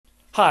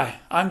Hi,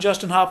 I'm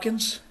Justin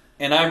Hopkins,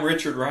 And I'm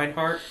Richard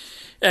Reinhardt.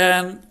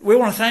 and we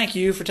want to thank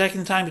you for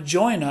taking the time to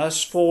join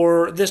us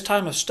for this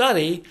time of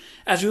study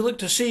as we look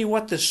to see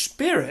what the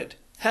Spirit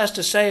has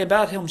to say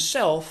about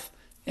Himself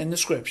in the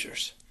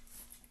Scriptures.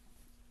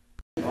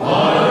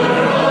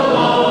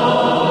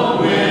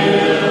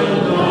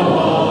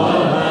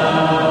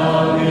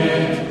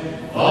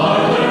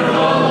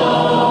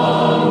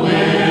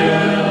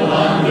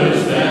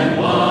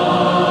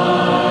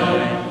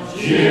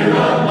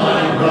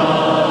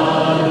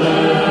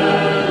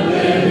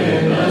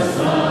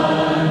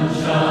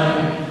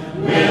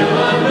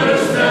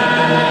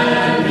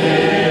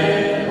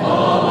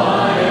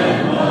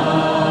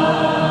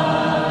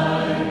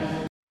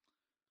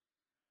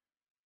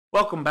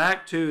 Welcome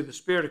back to The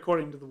Spirit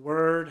According to the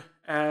Word,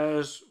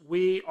 as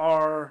we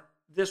are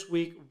this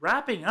week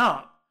wrapping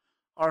up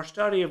our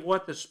study of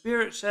what the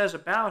Spirit says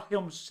about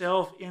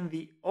Himself in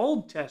the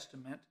Old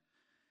Testament.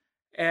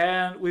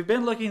 And we've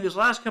been looking these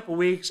last couple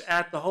weeks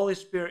at the Holy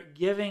Spirit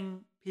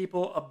giving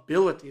people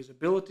abilities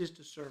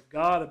to serve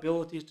God,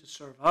 abilities to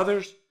serve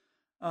others,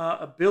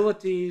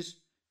 abilities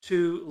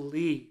to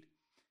lead.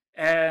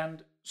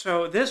 And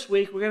so this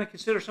week we're going to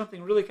consider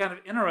something really kind of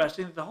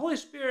interesting. The Holy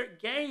Spirit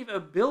gave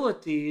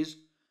abilities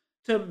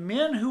to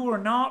men who were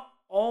not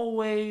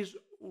always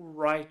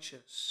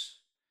righteous.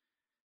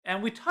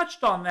 And we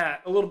touched on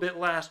that a little bit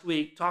last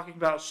week, talking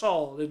about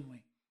Saul, didn't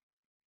we?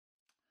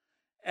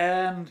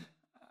 And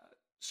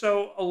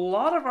so a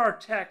lot of our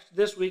text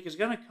this week is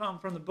going to come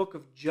from the book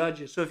of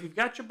Judges. So if you've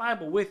got your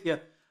Bible with you,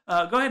 go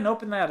ahead and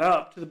open that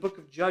up to the book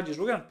of Judges.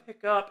 We're going to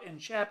pick up in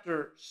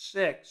chapter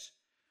 6.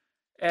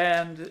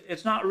 And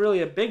it's not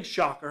really a big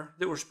shocker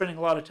that we're spending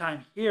a lot of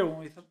time here when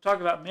we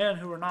talk about men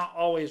who are not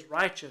always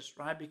righteous,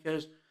 right?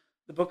 Because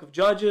the book of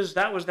Judges,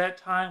 that was that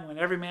time when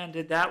every man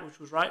did that which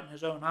was right in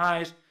his own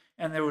eyes,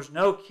 and there was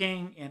no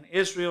king in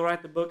Israel, right?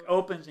 The book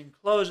opens and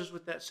closes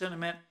with that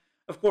sentiment.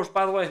 Of course,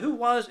 by the way, who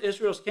was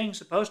Israel's king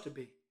supposed to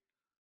be?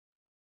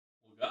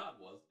 Well, God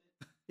wasn't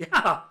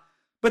Yeah,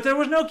 but there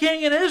was no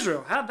king in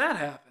Israel. How'd that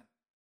happen?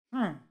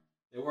 it?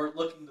 They weren't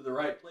looking to the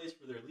right place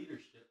for their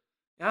leadership.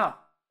 Yeah.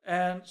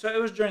 And so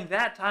it was during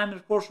that time, and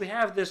of course we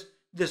have this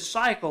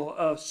cycle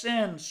of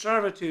sin,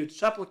 servitude,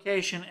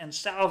 supplication, and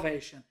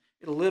salvation.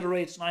 It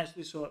alliterates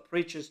nicely, so it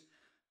preaches.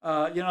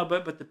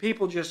 But the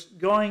people just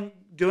doing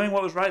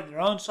what was right in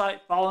their own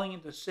sight, falling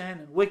into sin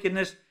and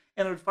wickedness,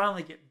 and it would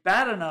finally get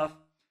bad enough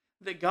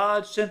that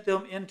God sent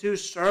them into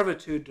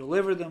servitude,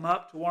 delivered them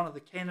up to one of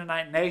the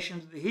Canaanite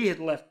nations that He had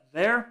left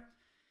there.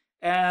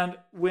 And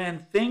when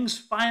things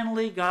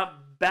finally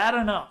got bad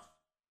enough,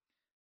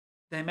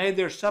 they made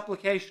their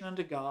supplication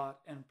unto God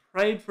and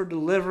prayed for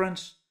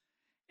deliverance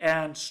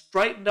and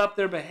straightened up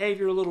their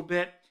behavior a little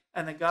bit,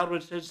 and that God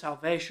would send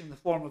salvation in the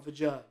form of a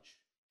judge.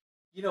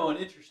 You know, an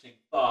interesting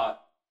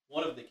thought.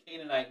 One of the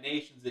Canaanite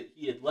nations that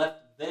He had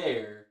left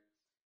there,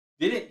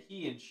 didn't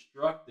He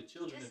instruct the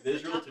children of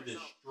Israel to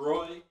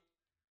destroy?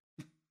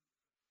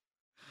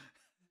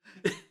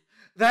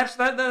 That's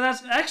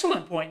an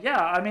excellent point.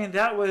 Yeah, I mean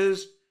that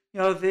was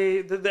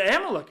the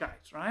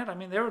Amalekites, right? I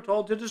mean they were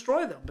told to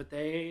destroy them, but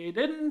they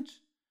didn't.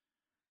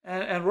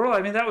 And really,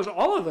 I mean that was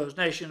all of those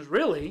nations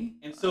really.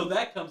 And so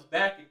that comes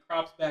back and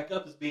crops back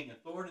up as being a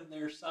thorn in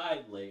their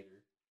side later.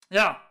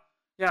 Yeah,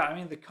 yeah. I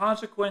mean the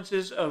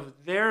consequences of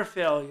their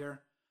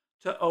failure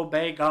to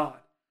obey God.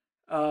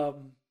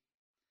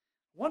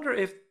 Wonder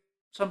if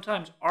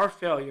sometimes our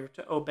failure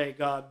to obey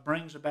God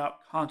brings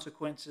about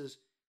consequences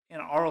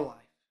in our life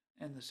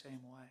in the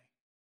same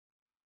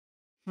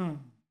way.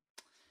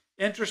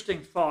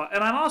 Interesting thought.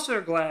 And I'm also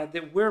glad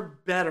that we're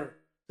better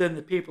than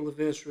the people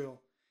of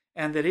Israel.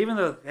 And that even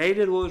though they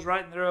did what was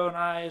right in their own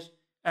eyes,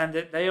 and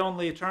that they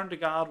only turned to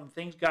God when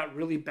things got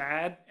really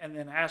bad and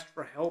then asked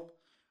for help,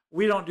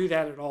 we don't do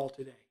that at all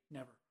today.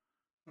 Never.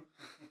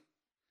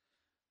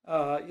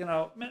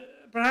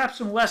 Perhaps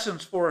some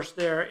lessons for us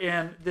there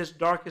in this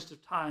darkest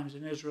of times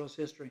in Israel's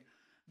history.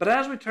 But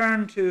as we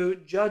turn to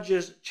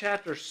Judges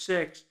chapter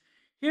 6,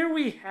 here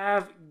we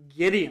have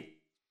Gideon.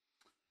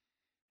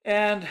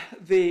 And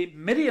the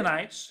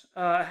Midianites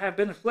have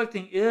been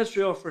afflicting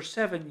Israel for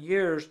 7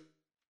 years.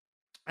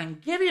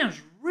 And Gideon's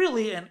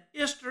really an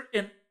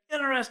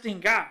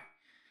interesting guy.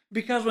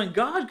 Because when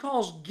God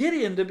calls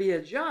Gideon to be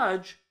a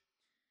judge,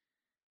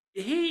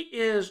 he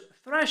is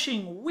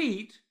threshing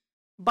wheat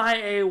by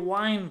a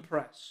wine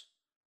press.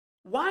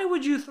 Why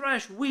would you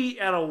thresh wheat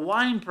at a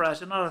wine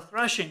press and not a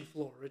threshing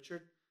floor,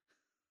 Richard?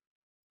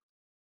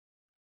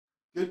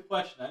 Good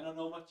question. I don't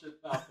know much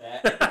about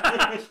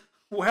that.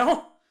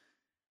 Well,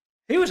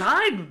 he was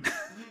hiding.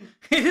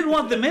 He didn't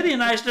want the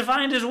Midianites to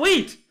find his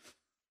wheat.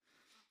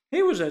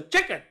 He was a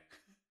chicken.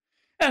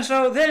 And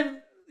so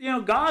then,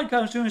 God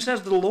comes to him and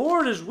says, "The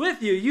Lord is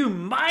with you, you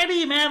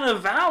mighty man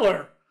of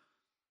valor."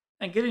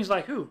 And Gideon's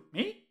like, "Who?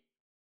 Me?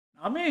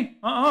 Not me.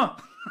 I'm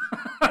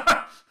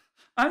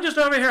just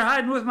over here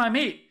hiding with my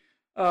meat.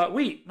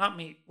 Wheat, not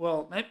meat.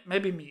 Well,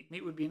 maybe meat.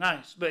 Meat would be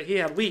nice, but he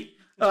had wheat.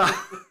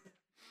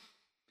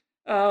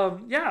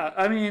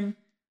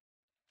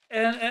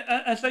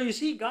 And so you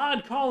see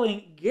God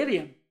calling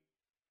Gideon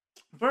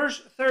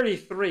Verse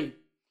 33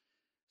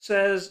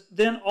 says,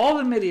 Then all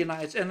the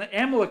Midianites and the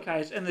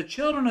Amalekites and the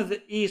children of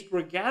the east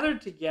were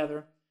gathered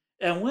together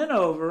and went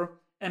over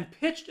and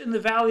pitched in the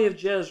valley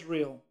of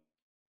Jezreel.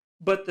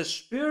 But the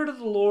Spirit of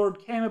the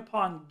Lord came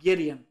upon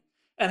Gideon,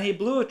 and he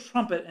blew a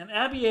trumpet, and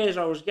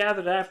Abiathar was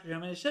gathered after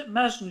him, and he sent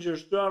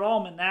messengers throughout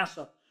all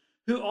Manasseh,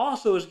 who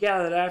also was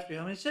gathered after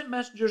him. And he sent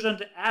messengers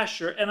unto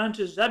Asher, and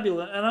unto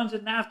Zebulun, and unto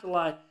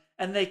Naphtali,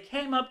 and they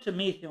came up to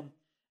meet him.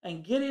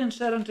 And Gideon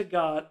said unto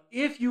God,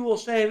 If you will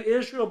save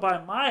Israel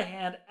by my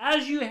hand,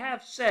 as you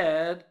have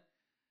said.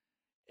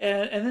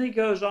 And then he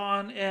goes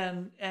on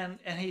and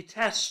he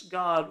tests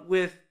God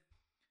with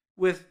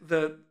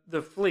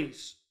the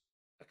fleece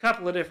a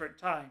couple of different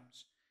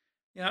times.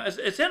 You know,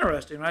 it's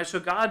interesting, right? So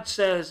God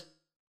says,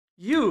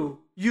 you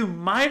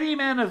mighty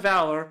man of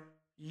valor,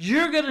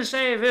 you're going to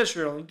save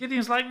Israel. And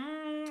Gideon's like,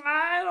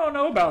 I don't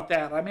know about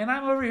that. I mean,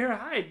 I'm over here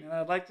hiding, and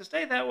I'd like to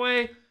stay that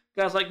way.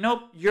 God's like,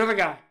 nope, you're the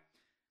guy.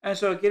 And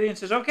so Gideon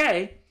says,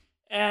 okay.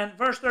 And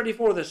verse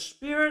 34, the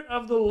Spirit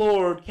of the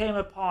Lord came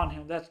upon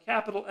him. That's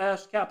capital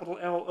S, capital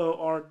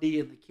L-O-R-D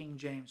in the King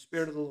James,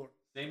 Spirit of the Lord.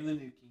 Same in the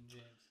New King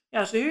James.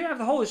 Yeah, so here you have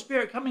the Holy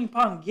Spirit coming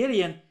upon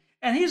Gideon,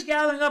 and he's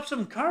gathering up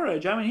some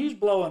courage. I mean, he's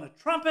blowing a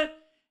trumpet,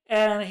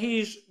 and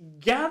he's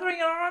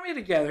gathering an army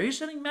together. He's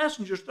sending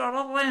messengers throughout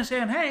all the land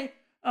saying, hey,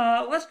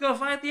 let's go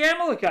fight the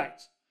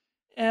Amalekites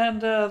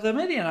and the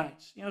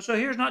Midianites. You know, so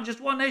here's not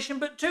just one nation,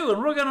 but two,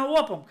 and we're going to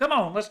whoop them. Come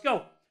on, let's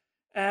go.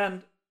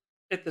 And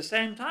at the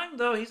same time,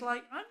 though, he's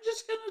like, I'm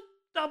just going to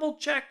double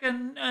check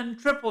and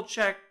triple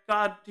check.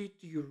 God, do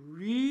you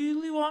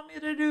really want me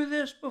to do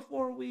this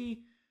before we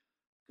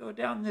go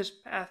down this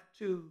path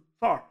too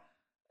far?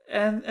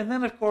 And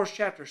then, of course,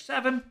 chapter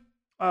 7,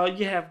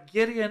 you have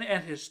Gideon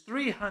and his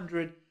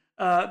 300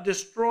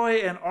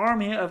 destroy an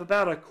army of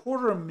about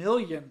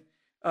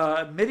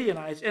 250,000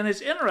 Midianites. And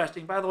it's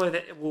interesting, by the way,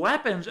 that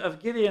weapons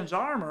of Gideon's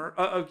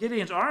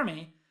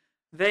army,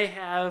 they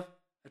have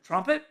a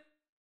trumpet,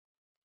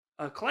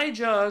 a clay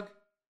jug,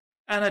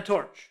 and a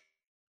torch.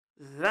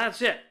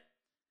 That's it.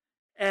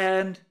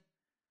 And,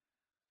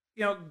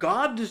 you know,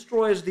 God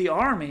destroys the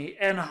army,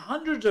 and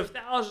hundreds of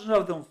thousands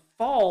of them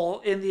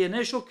fall in the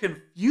initial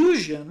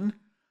confusion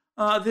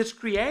that's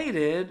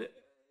created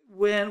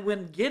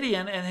when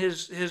Gideon and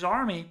his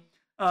army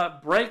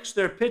breaks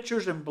their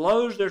pitchers and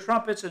blows their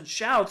trumpets and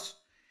shouts.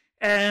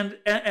 And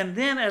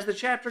then as the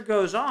chapter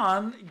goes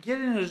on,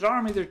 Gideon and his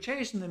army, they're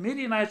chasing the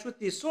Midianites with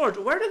these swords.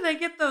 Where did they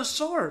get those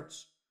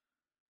swords?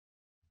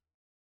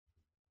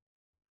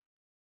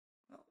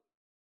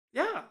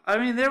 Yeah, I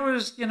mean, there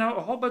was, you know,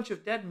 a whole bunch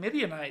of dead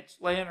Midianites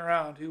laying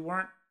around who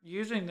weren't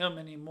using them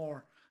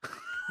anymore.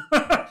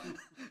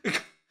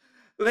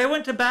 They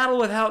went to battle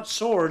without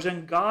swords,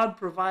 and God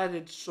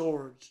provided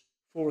swords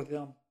for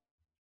them.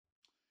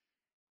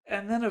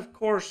 And then, of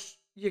course,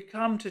 you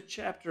come to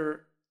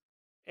chapter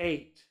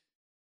 8,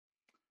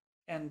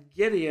 and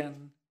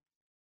Gideon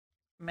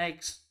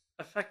makes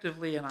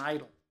effectively an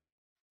idol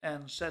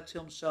and sets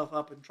himself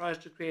up and tries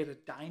to create a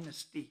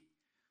dynasty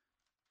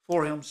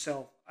for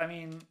himself. I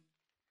mean,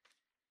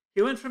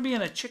 he went from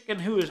being a chicken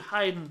who was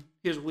hiding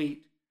his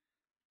wheat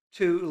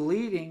to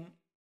leading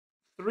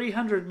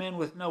 300 men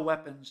with no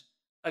weapons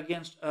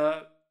against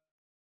a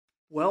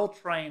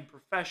well-trained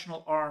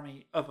professional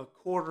army of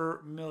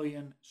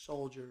 250,000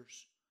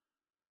 soldiers.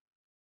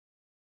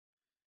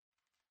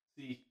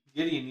 See,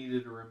 Gideon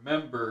needed to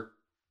remember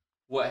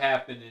what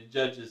happened in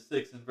Judges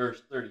 6 and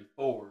verse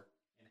 34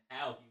 and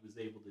how he was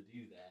able to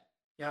do that.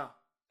 Yeah,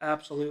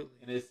 absolutely.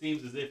 And it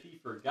seems as if he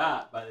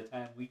forgot by the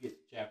time we get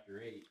to chapter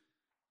 8.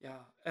 Yeah,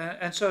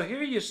 and so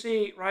here you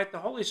see, right, the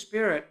Holy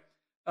Spirit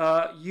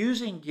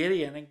using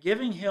Gideon and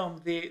giving him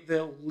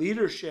the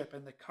leadership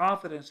and the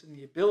confidence and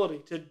the ability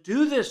to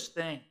do this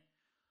thing.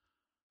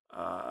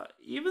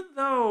 Even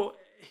though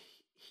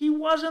he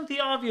wasn't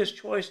the obvious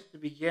choice at the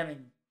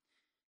beginning,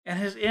 and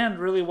his end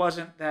really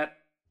wasn't that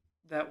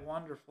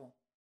wonderful.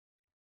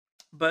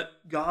 But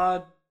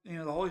God, you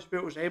know, the Holy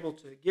Spirit was able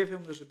to give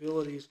him those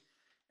abilities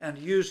and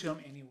use him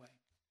anyway.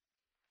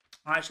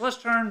 All right, so let's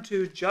turn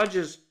to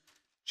Judges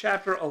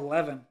chapter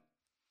 11.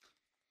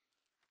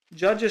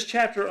 Judges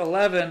chapter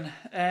 11,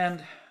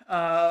 and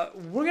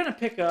we're going to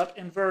pick up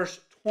in verse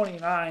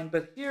 29,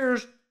 but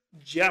here's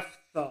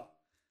Jephthah.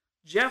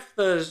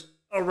 Jephthah's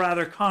a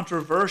rather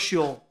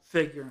controversial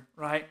figure,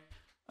 right?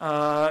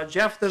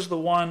 Jephthah's the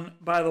one,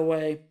 by the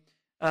way,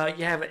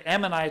 you have the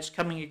Ammonites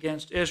coming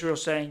against Israel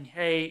saying,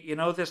 hey, you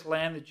know this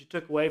land that you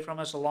took away from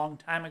us a long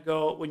time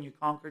ago when you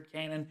conquered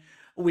Canaan?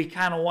 We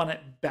kind of want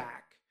it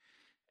back.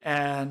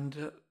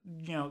 And,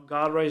 you know,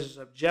 God raises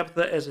up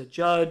Jephthah as a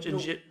judge. And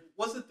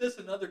wasn't this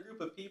another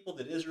group of people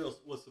that Israel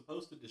was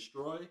supposed to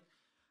destroy?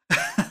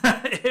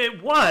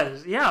 It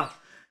was, yeah.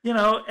 You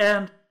know,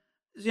 and,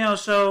 you know,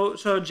 so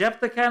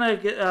Jephthah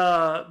kind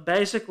of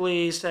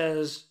basically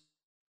says,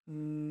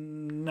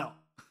 no.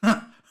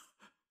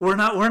 We're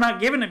not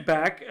giving it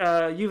back.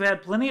 You've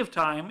had plenty of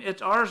time.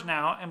 It's ours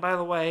now. And by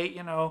the way,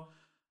 you know,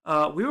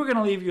 we were going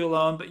to leave you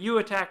alone, but you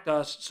attacked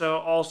us, so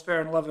all's fair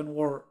in love and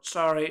war.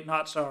 Sorry,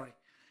 not sorry.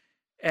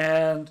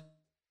 And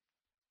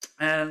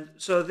And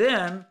so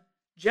then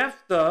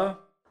Jephthah,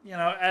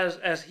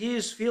 as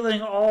he's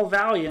feeling all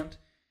valiant,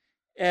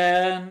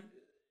 and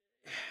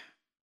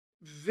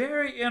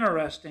very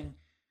interesting,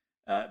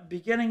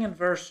 beginning in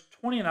verse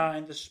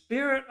 29, the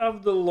Spirit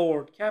of the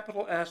Lord,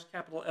 capital S,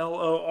 capital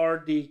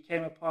Lord,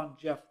 came upon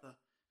Jephthah.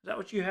 Is that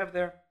what you have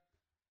there?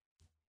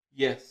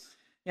 Yes.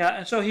 Yeah,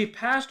 and so he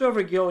passed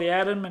over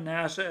Gilead and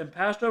Manasseh, and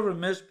passed over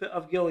Mizpah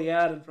of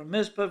Gilead, and from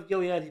Mizpah of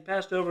Gilead he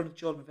passed over to the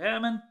children of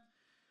Ammon.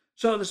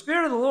 So the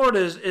Spirit of the Lord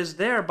is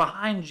there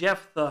behind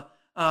Jephthah,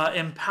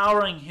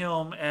 empowering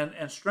him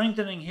and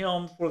strengthening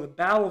him for the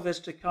battle that's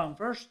to come.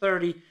 Verse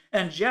 30,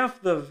 and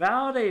Jephthah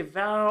vowed a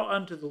vow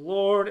unto the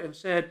Lord and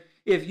said,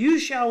 if you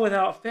shall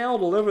without fail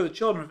deliver the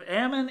children of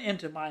Ammon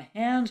into my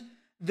hands,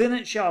 then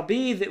it shall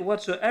be that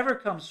whatsoever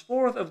comes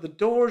forth of the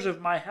doors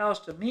of my house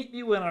to meet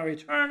me when I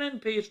return in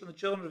peace from the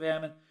children of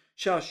Ammon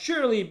shall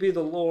surely be the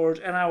Lord's,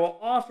 and I will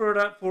offer it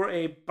up for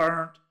a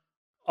burnt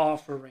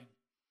offering.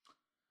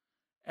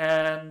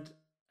 And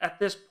at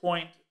this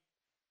point,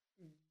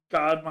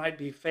 God might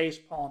be face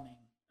palming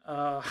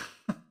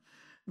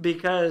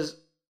because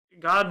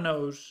God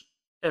knows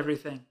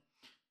everything.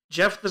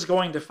 Jephthah's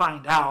going to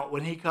find out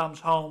when he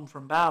comes home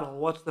from battle.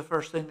 What's the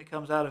first thing that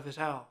comes out of his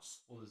house?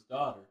 Well, his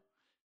daughter.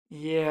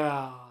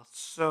 Yeah.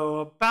 So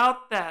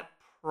about that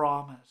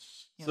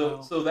promise.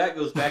 So that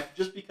goes back.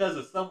 Just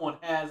because someone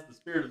has the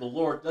Spirit of the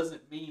Lord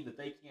doesn't mean that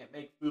they can't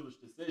make foolish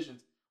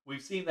decisions.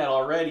 We've seen that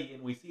already,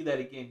 and we see that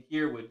again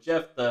here with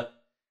Jephthah,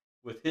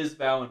 with his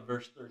vow in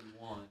verse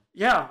 31.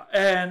 Yeah,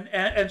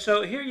 and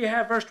so here you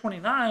have verse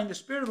 29. The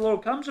Spirit of the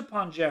Lord comes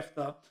upon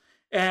Jephthah,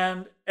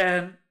 and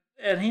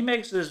he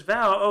makes this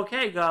vow.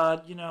 Okay,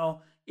 God,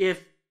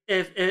 if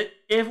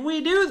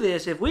we do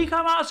this, if we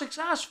come out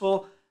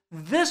successful,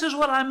 this is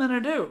what I'm going to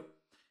do.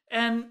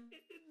 And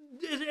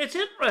it's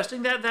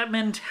interesting that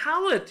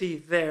mentality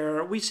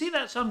there. We see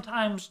that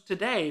sometimes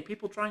today,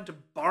 people trying to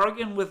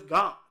bargain with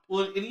God.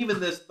 Well, and even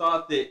this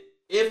thought that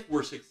if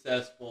we're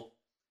successful,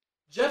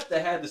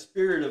 Jephthah had the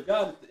Spirit of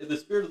God, the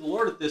Spirit of the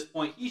Lord at this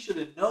point. He should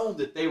have known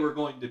that they were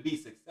going to be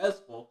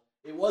successful.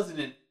 It wasn't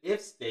an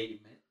if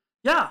statement.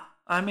 Yeah,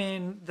 I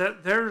mean,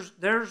 there's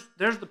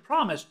the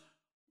promise.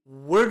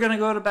 We're going to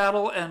go to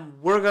battle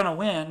and we're going to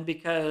win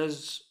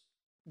because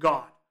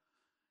God.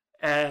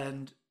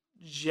 And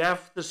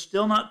Jephthah's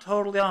still not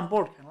totally on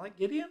board, kind of like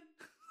Gideon.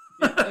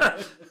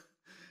 But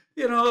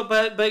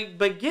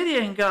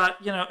Gideon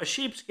got, a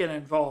sheepskin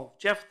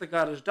involved. Jephthah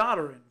got his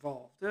daughter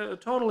involved. A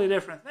totally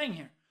different thing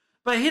here.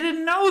 But he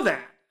didn't know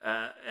that.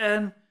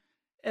 And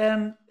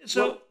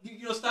so...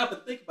 Well, stop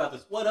and think about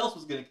this. What else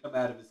was going to come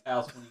out of his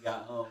house when he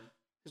got home?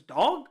 His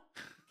dog?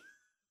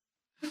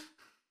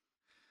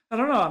 I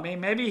don't know. I mean,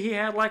 maybe he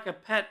had like a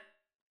pet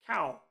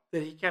cow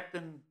that he kept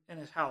in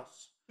his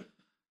house.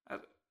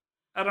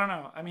 I don't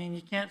know. I mean,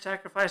 you can't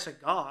sacrifice a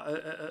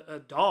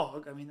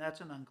dog. I mean,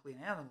 that's an unclean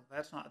animal.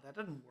 That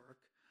doesn't work.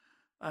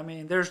 I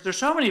mean, there's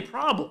so many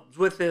problems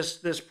with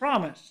this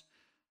promise.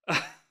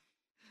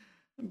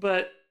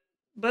 But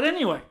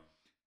anyway,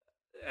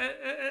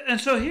 and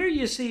so here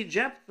you see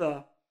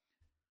Jephthah.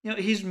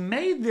 He's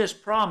made this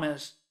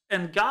promise,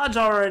 and God's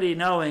already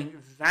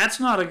knowing that's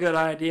not a good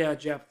idea,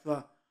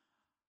 Jephthah.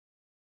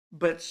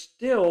 But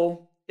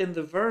still, in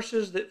the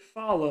verses that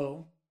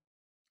follow,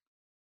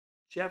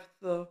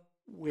 Jephthah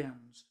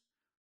wins.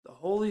 The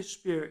Holy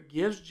Spirit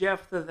gives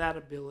Jephthah that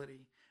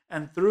ability,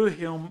 and through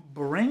him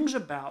brings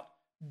about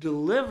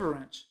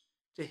deliverance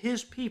to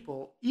his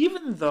people,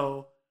 even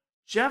though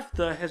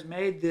Jephthah has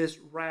made this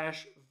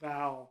rash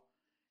vow.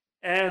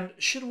 And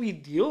should we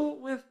deal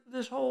with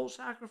this whole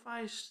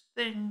sacrifice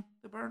thing,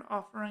 the burnt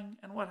offering,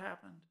 and what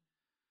happened?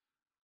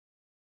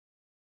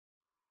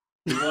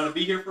 You want to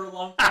be here for a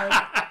long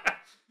time?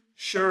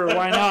 Sure,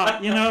 why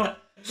not?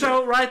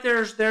 So right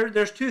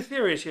there's two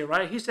theories here,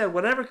 right? He said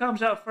whatever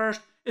comes out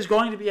first is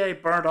going to be a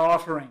burnt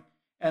offering.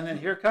 And then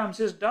here comes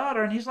his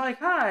daughter, and he's like,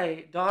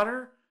 hi,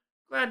 daughter,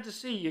 glad to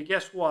see you.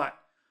 Guess what?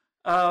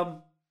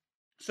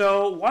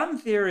 So one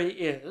theory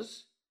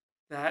is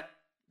that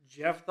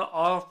Jephthah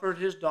offered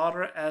his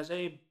daughter as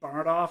a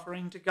burnt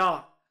offering to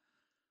God.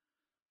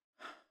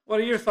 What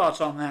are your thoughts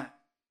on that?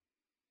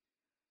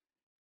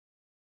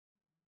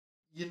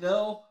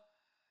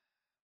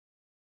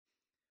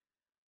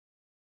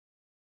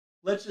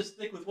 Let's just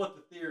stick with what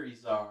the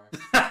theories are.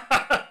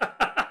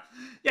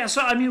 Yeah,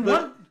 so I mean,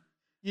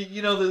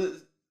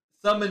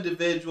 some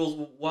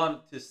individuals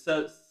want to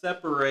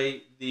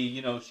separate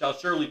the, shall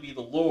surely be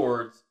the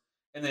Lord's,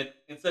 and then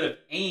instead of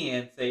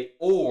and, say,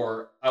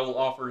 or I will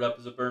offer it up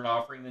as a burnt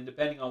offering. Then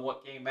depending on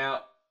what came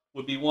out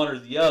would be one or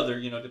the other,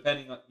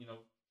 depending on,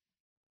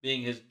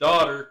 being his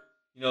daughter,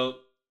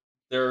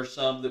 there are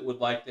some that would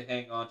like to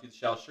hang on to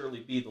shall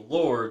surely be the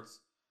Lord's,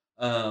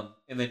 and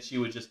then she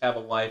would just have a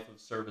life of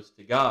service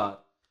to God.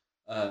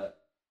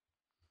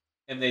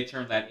 And they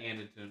turn that and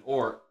into an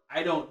or.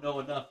 I don't know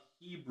enough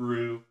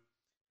Hebrew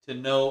to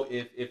know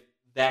if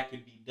that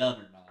could be done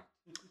or not.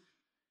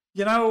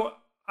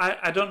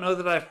 I don't know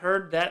that I've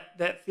heard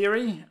that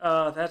theory.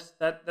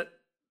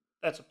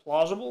 that's a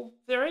plausible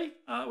theory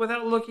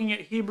without looking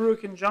at Hebrew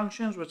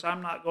conjunctions, which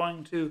I'm not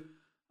going to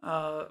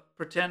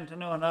pretend to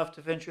know enough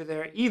to venture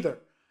there either.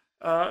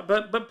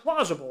 But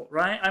plausible,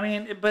 right? I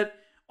mean, but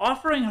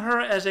offering her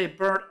as a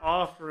burnt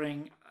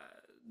offering,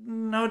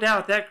 no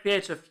doubt that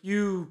creates a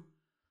few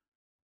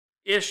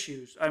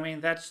issues. I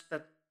mean, that's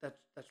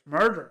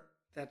murder.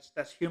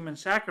 That's human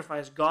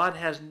sacrifice. God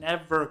has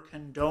never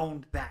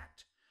condoned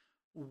that.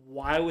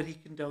 Why would he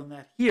condone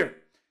that here?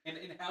 And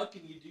how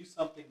can you do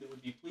something that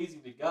would be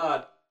pleasing to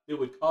God that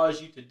would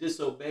cause you to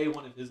disobey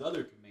one of his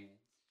other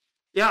commands?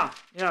 Yeah,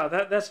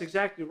 that's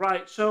exactly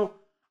right. So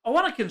I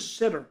want to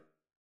consider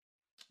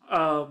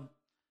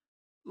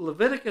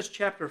Leviticus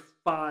chapter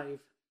 5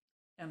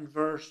 and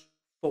verse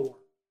 4.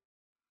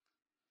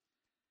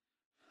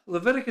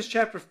 Leviticus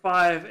chapter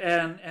 5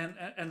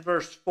 and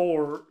verse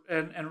 4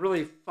 and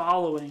really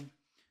following.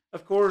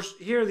 Of course,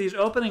 here, these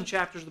opening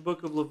chapters of the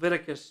book of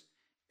Leviticus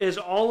is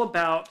all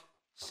about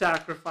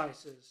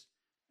sacrifices.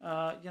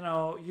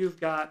 You've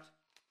got,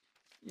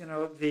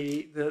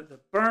 the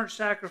burnt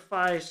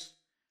sacrifice.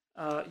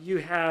 You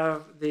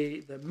have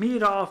the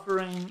meat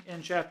offering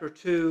in chapter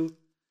 2.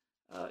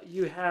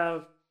 You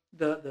have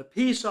the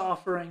peace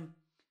offering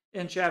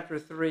in chapter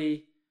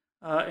 3.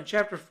 In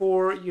chapter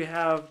 4, you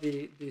have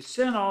the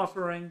sin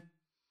offering.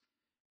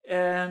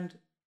 And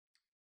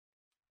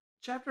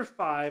chapter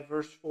 5,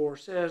 verse 4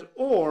 says,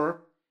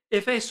 "Or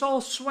if a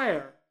soul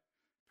swear,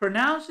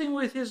 pronouncing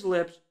with his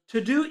lips to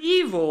do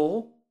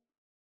evil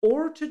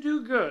or to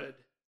do good,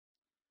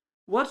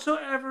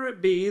 whatsoever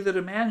it be that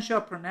a man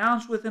shall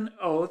pronounce with an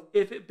oath,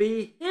 if it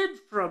be hid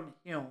from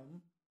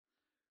him,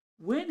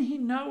 when he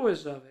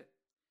knoweth of it,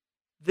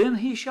 then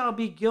he shall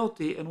be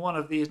guilty in one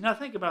of these." Now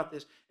think about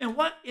this. In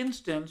what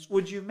instance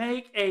would you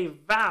make a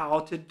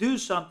vow to do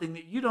something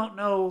that you don't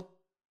know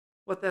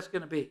what that's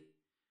going to be?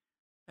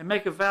 And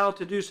make a vow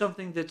to do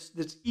something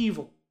that's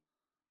evil?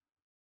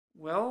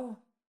 Well,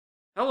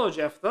 hello,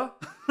 Jephthah.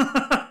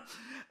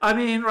 I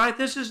mean, right?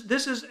 This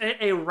is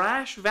a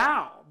rash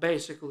vow,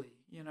 basically.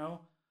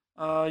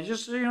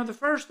 The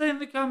first thing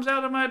that comes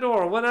out of my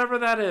door, whatever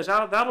that is,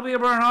 that'll be a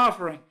burnt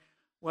offering.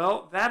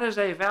 Well, that is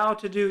a vow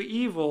to do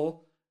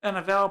evil, and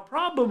a vow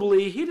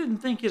probably he didn't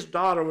think his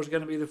daughter was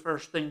going to be the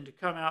first thing to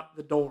come out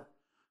the door,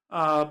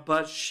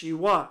 but she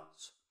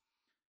was.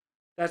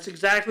 That's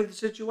exactly the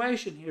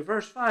situation here.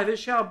 Verse 5, "It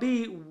shall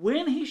be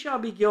when he shall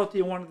be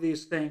guilty of one of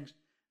these things,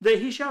 that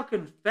he shall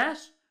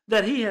confess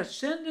that he has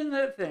sinned in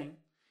that thing,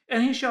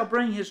 and he shall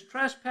bring his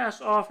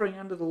trespass offering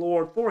unto the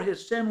Lord for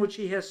his sin which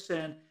he has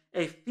sinned,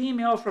 a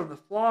female from the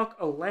flock,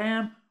 a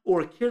lamb,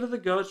 or a kid of the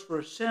goats for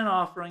a sin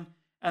offering,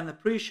 and the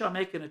priest shall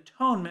make an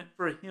atonement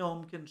for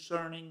him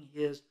concerning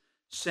his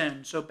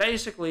sin." So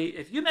basically,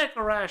 if you make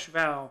a rash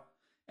vow,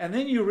 and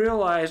then you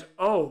realize,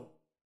 oh,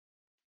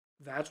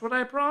 that's what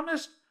I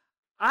promised?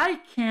 I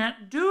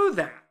can't do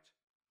that.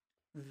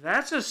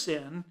 That's a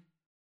sin.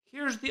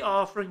 Here's the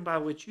offering by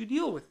which you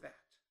deal with that.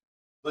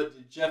 But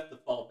did Jephthah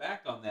fall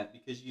back on that?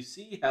 Because you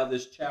see how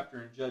this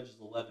chapter in Judges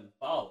 11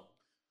 follows.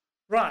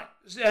 Right,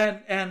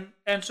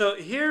 and so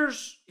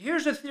here's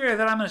a theory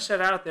that I'm going to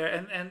set out there,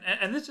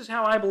 and this is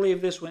how I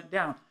believe this went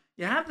down.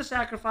 You have the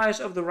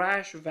sacrifice of the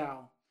rash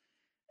vow,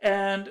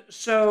 and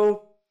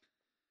so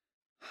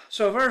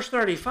verse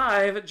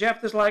 35,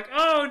 Jephthah's like,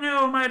 "Oh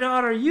no, my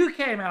daughter, you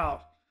came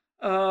out.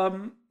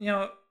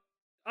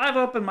 I've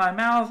opened my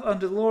mouth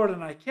unto the Lord,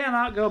 and I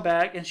cannot go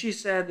back." And she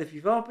said, "If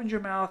you've opened your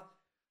mouth,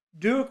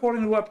 do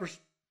according to what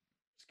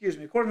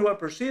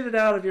proceeded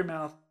out of your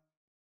mouth."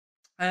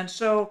 And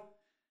so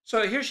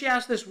here she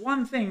asks this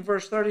one thing,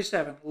 verse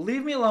 37,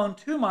 "Leave me alone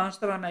 2 months,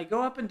 that I may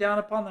go up and down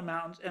upon the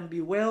mountains and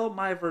bewail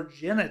my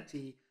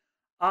virginity,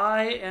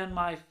 I and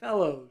my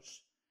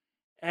fellows."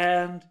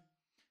 And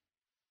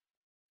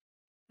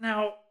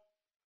now,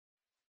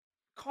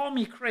 call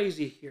me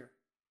crazy here,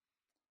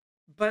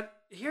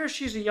 but here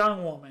she's a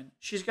young woman.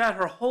 She's got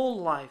her whole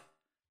life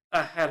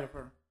ahead of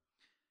her.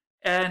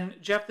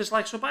 And Jephthah's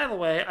like, "So by the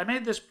way, I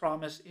made this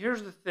promise.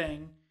 Here's the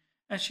thing."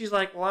 And she's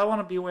like, "Well, I want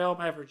to bewail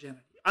my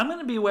virginity. I'm going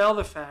to bewail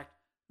the fact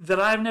that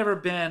I've never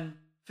been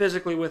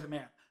physically with a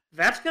man."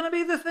 That's going to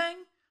be the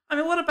thing? I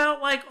mean, what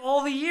about like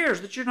all the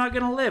years that you're not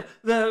going to live?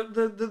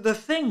 The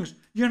things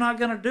you're not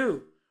going to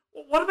do?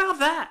 What about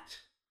that?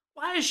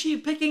 Why is she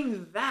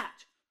picking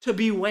that to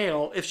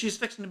bewail if she's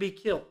fixing to be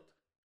killed?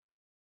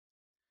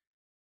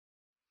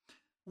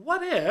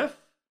 What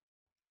if,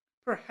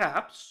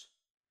 perhaps,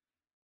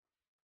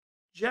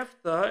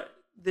 Jephthah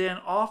then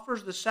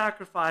offers the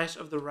sacrifice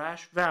of the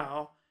rash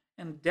vow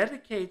and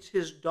dedicates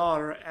his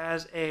daughter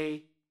as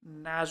a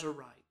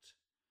Nazirite,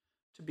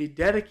 to be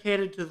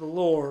dedicated to the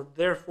Lord,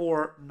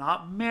 therefore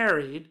not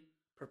married,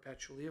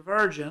 perpetually a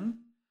virgin,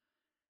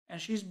 and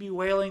she's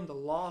bewailing the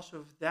loss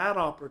of that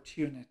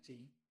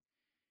opportunity.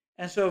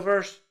 And so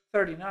verse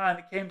 39,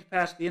 "It came to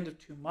pass at the end of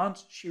 2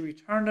 months, she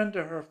returned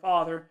unto her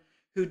father,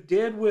 who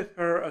did with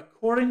her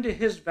according to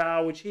his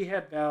vow which he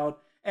had vowed,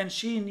 and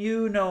she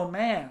knew no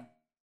man.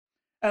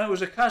 And it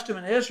was a custom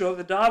in Israel,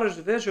 the daughters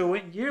of Israel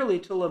went yearly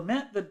to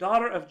lament the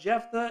daughter of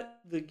Jephthah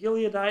the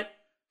Gileadite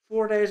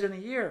 4 days in a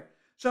year."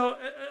 So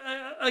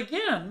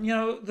again,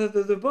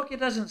 the book, it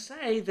doesn't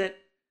say that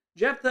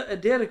Jephthah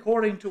did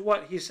according to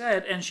what he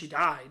said and she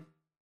died.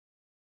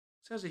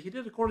 It says that he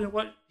did according to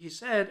what he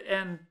said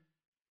and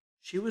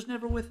she was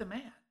never with a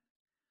man.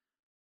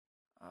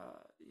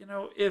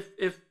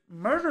 If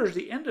murder is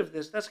the end of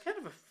this, that's kind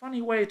of a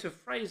funny way to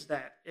phrase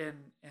that in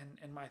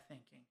my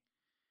thinking.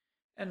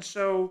 And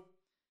so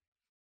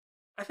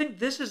I think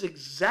this is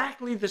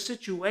exactly the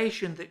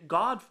situation that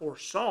God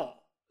foresaw.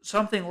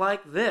 Something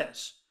like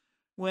this,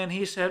 when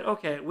he said,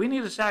 okay, we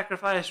need a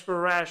sacrifice for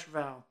a rash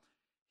vow.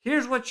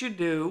 Here's what you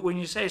do when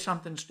you say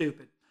something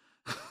stupid.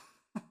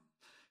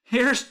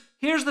 here's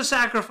the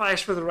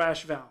sacrifice for the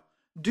rash vow.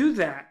 Do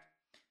that.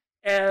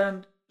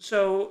 And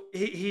so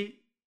he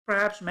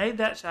perhaps made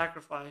that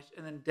sacrifice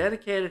and then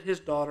dedicated his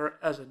daughter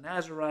as a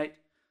Nazirite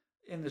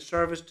in the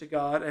service to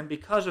God. And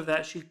because of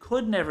that, she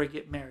could never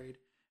get married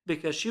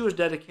because she was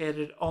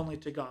dedicated only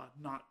to God,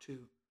 not to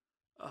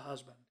a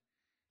husband.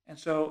 And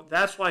so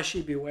that's why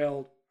she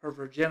bewailed her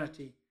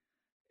virginity.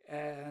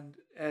 And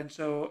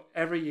so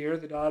every year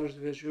the daughters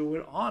of Israel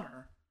would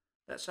honor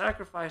that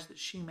sacrifice that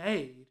she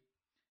made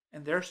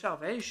and their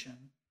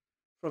salvation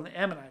from the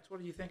Ammonites.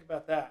 What do you think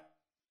about that?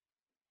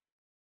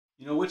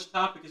 Which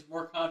topic is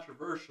more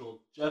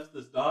controversial,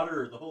 Jephthah's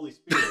daughter or the Holy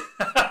Spirit?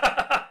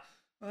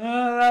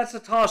 That's a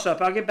toss-up.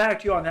 I'll get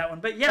back to you on that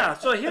one. But yeah,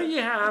 so here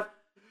you have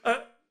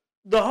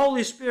the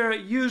Holy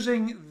Spirit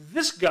using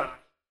this guy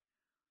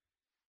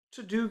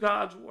to do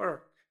God's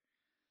work.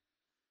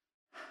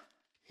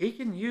 He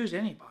can use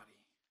anybody.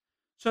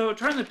 So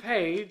turn the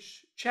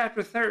page,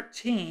 chapter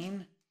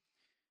 13,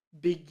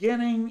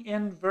 beginning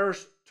in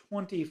verse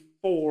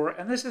 24.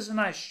 And this is a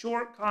nice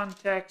short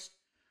context.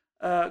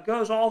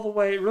 Goes all the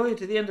way really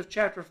to the end of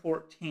chapter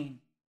 14.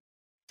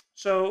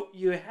 So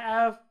you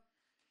have,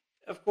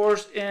 of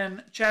course,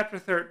 in chapter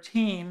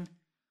 13,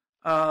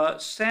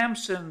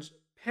 Samson's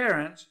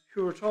parents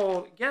who were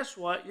told, guess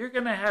what? You're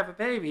going to have a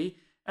baby,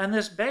 and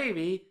this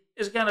baby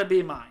is going to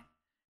be mine,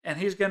 and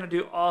he's going to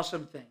do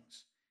awesome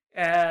things.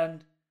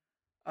 And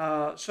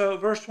so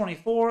verse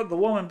 24, the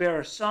woman bare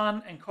a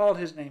son and called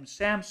his name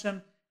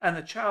Samson, and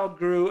the child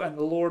grew, and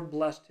the Lord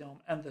blessed him.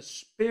 And the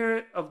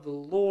Spirit of the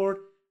Lord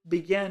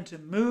began to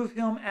move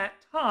him at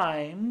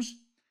times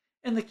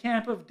in the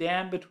camp of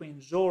Dan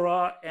between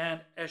Zorah and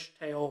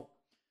Eshtaol.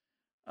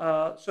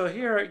 So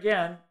here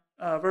again,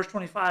 verse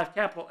 25,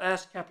 capital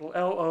S, capital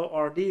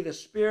L-O-R-D, the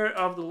Spirit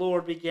of the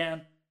Lord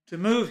began to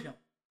move him.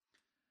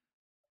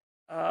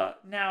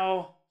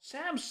 Now,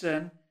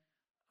 Samson,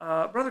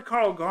 Brother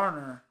Carl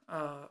Garner,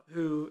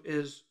 who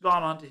is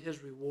gone on to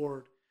his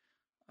reward,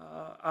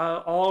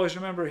 I'll always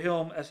remember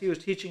him as he was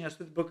teaching us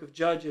through the book of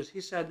Judges. He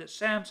said that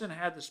Samson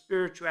had the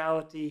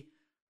spirituality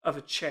of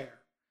a chair.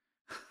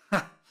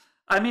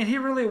 I mean, he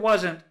really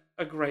wasn't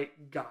a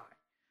great guy.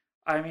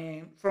 I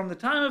mean, from the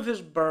time of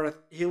his birth,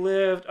 he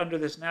lived under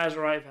this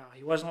Nazirite vow.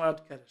 He wasn't allowed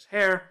to cut his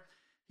hair.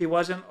 He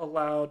wasn't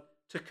allowed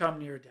to come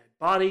near a dead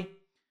body.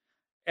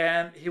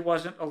 And he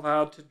wasn't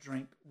allowed to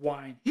drink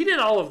wine. He did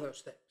all of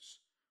those things,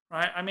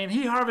 right? I mean,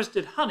 he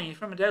harvested honey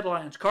from a dead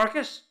lion's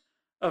carcass.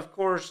 Of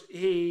course,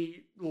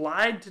 he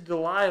lied to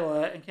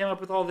Delilah and came up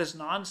with all this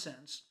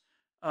nonsense.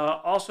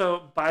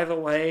 Also, by the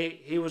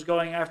way, he was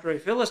going after a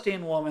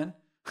Philistine woman,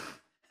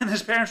 and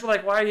his parents were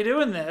like, why are you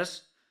doing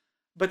this?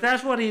 But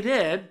that's what he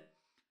did,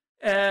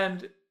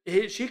 and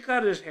she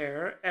cut his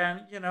hair,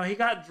 and, he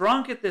got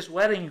drunk at this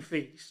wedding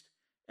feast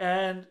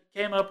and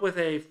came up with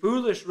a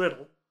foolish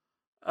riddle,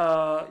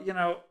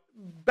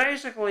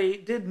 basically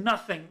did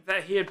nothing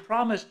that he had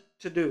promised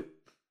to do.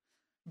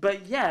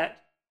 But yet,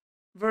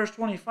 verse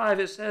 25,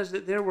 it says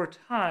that there were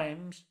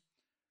times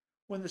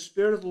when the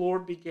Spirit of the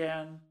Lord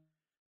began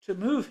to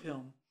move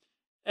him.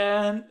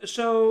 And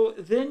so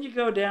then you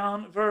go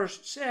down, verse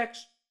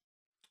 6,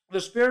 the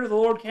Spirit of the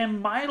Lord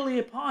came mightily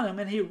upon him,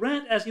 and he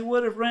rent as he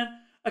would have rent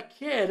a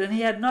kid, and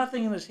he had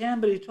nothing in his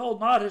hand, but he told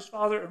not his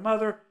father or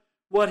mother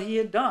what he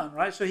had done,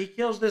 right? So he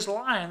kills this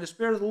lion. The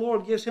Spirit of the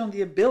Lord gives him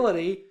the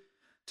ability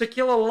to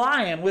kill a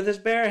lion with his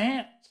bare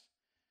hands.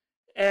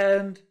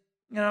 And,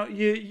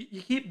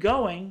 you keep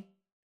going.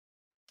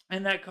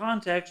 In that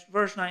context,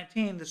 verse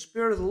 19, the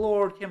Spirit of the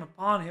Lord came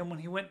upon him when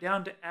he went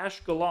down to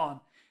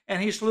Ashkelon,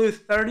 and he slew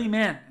 30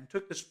 men and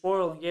took the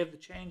spoil and gave the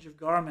change of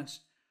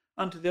garments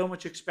unto them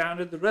which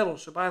expounded the riddle.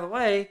 So by the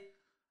way,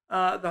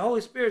 the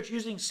Holy Spirit's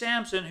using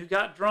Samson, who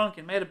got drunk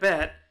and made a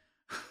bet,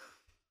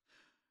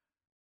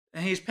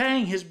 and he's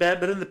paying his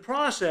bet, but in the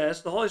process,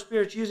 the Holy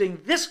Spirit's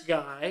using this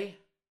guy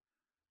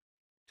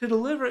to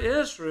deliver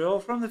Israel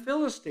from the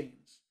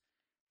Philistines.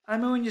 I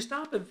mean, when you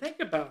stop and think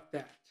about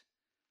that,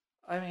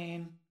 I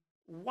mean,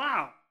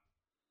 wow.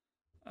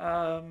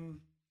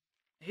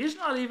 He's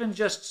not even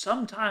just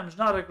sometimes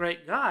not a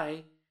great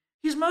guy.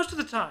 He's most of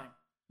the time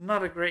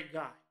not a great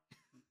guy.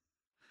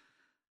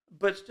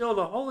 But still,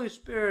 the Holy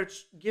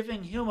Spirit's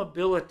giving him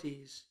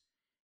abilities,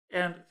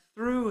 and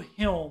through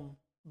him,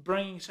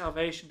 bringing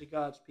salvation to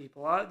God's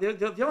people.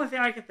 The only thing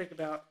I can think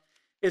about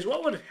is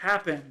what would have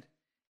happened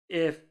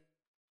if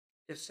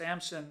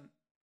Samson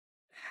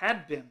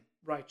had been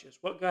righteous,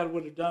 what God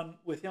would have done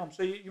with him.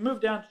 So you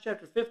move down to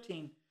chapter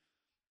 15,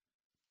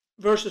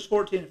 verses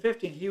 14 and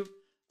 15.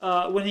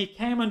 When he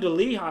came unto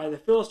Lehi, the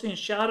Philistines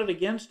shouted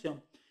against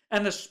him,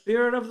 and the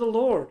Spirit of the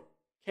Lord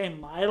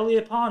came mightily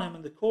upon him,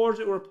 and the cords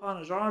that were upon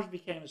his arms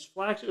became as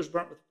flax that was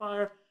burnt with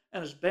fire,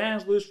 and his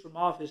bands loosed from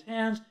off his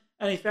hands.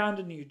 And he found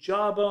a new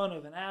jawbone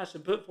of an ass,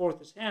 and put forth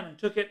his hand, and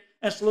took it,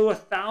 and slew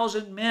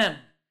 1,000 men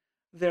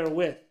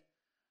therewith.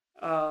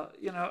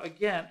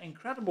 Again,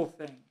 incredible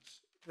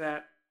things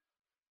that,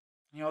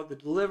 the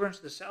deliverance,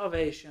 the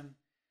salvation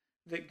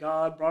that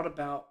God brought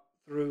about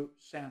through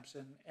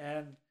Samson.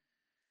 And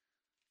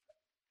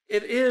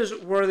it is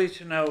worthy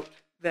to note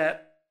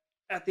that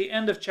at the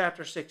end of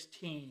chapter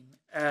 16,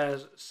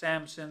 as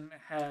Samson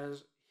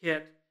has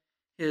hit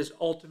his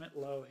ultimate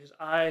low, his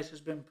eyes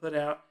has been put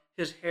out,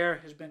 his hair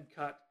has been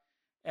cut,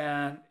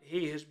 and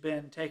he has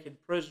been taken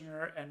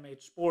prisoner and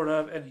made sport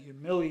of and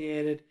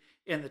humiliated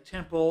in the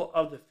temple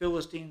of the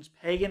Philistines'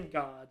 pagan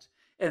gods.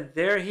 And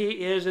there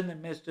he is in the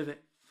midst of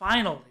it.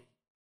 Finally,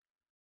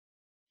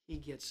 he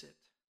gets it.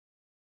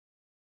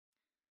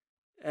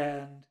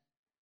 And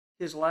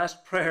his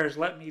last prayer is,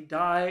 let me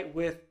die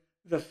with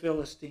the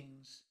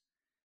Philistines.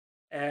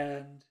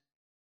 And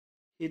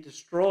he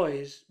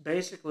destroys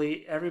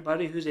basically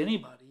everybody who's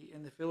anybody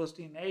in the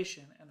Philistine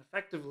nation, and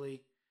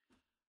effectively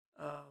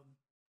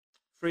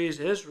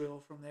frees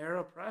Israel from their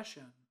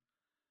oppression,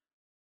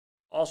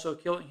 also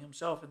killing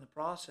himself in the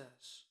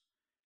process.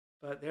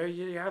 But there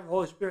you have the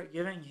Holy Spirit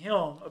giving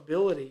him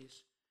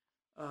abilities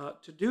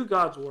to do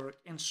God's work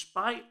in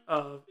spite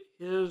of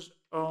his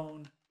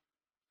own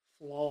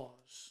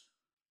flaws.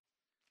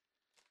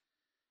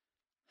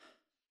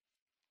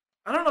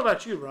 I don't know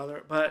about you,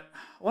 brother, but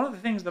one of the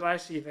things that I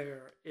see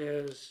there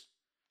is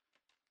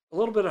a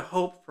little bit of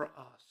hope for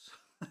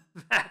us.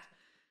 That,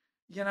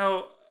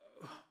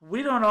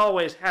 we don't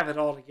always have it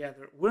all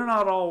together. We're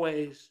not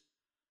always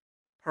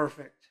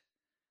perfect.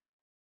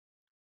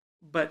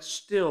 But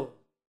still,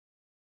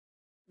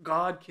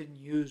 God can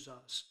use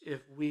us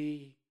if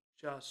we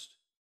just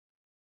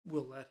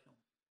will let him.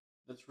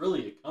 That's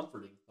really a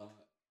comforting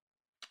thought.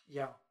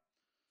 Yeah.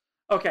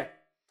 Okay.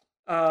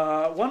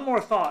 One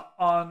more thought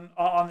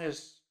on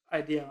this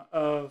idea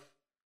of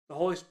the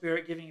Holy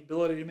Spirit giving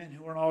ability to men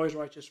who aren't always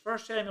righteous. 1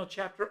 Samuel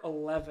chapter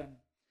 11,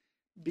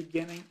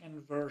 beginning in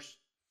verse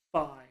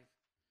 5.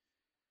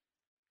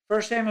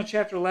 1 Samuel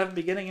chapter 11,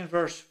 beginning in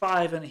verse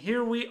 5. And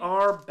here we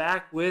are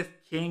back with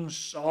King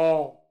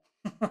Saul.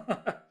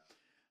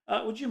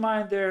 Would you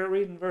mind there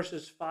reading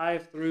verses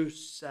 5 through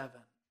 7?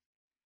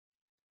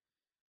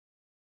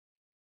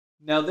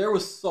 Now there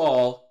was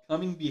Saul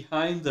coming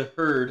behind the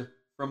herd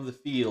from the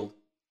field,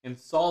 and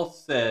Saul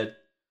said,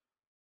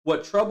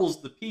 what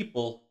troubles the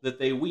people that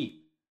they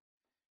weep?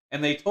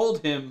 And they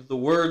told him the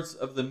words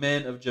of the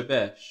men of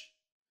Jabesh.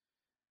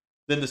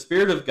 Then the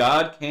Spirit of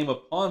God came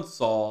upon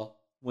Saul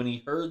when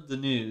he heard the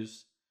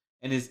news,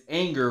 and his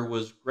anger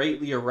was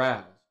greatly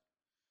aroused.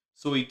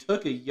 So he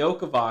took a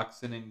yoke of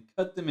oxen and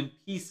cut them in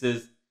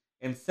pieces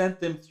and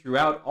sent them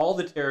throughout all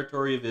the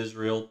territory of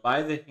Israel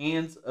by the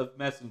hands of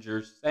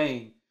messengers,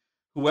 saying,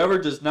 whoever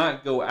does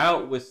not go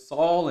out with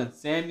Saul and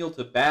Samuel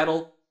to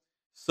battle,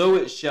 so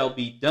it shall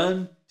be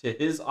done to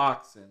his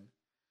oxen.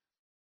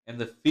 And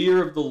the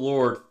fear of the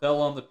Lord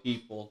fell on the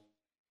people,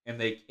 and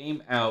they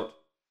came out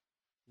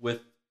with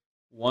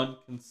one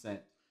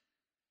consent.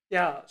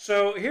 Yeah,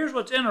 so here's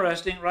what's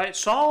interesting, right?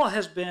 Saul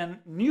has been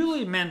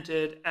newly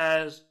minted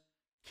as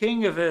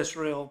king of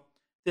Israel,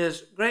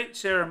 this great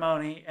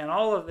ceremony and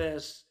all of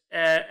this,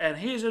 and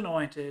he's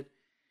anointed.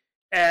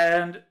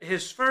 And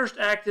his first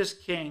act as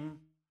king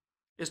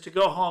is to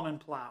go home and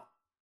plow.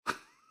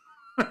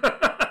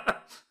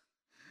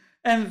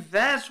 And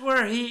that's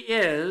where he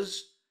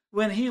is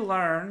when he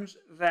learns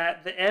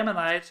that the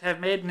Ammonites have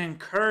made an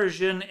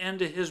incursion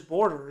into his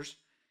borders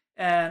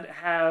and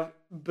have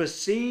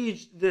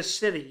besieged this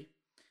city.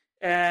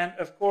 And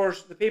of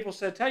course, the people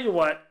said, tell you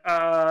what,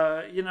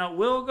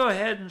 we'll go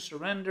ahead and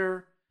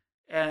surrender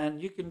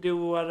and you can do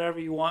whatever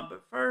you want.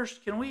 But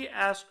first, can we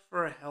ask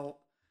for help?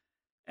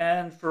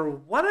 And for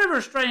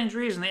whatever strange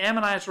reason, the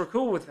Ammonites were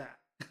cool with that.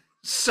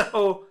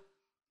 So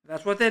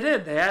that's what they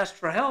did. They asked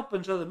for help,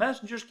 and so the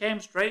messengers came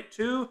straight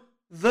to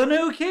the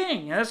new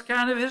king. That's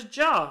kind of his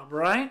job,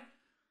 right?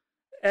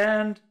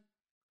 And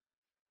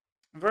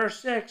verse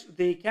 6,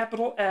 the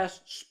capital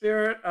S,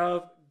 Spirit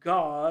of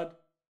God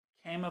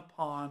came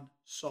upon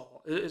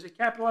Saul. Is it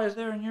capitalized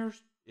there in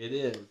yours? It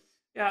is.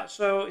 Yeah,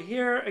 so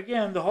here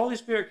again, the Holy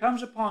Spirit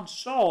comes upon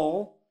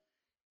Saul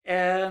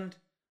and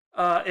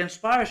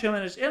inspires him,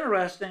 and it's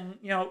interesting,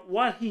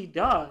 what he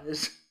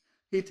does.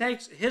 He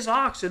takes his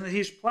oxen that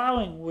he's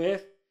plowing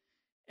with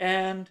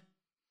and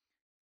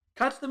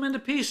cuts them into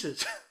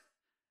pieces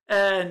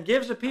and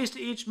gives a piece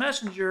to each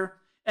messenger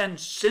and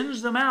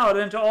sends them out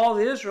into all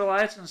the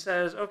Israelites and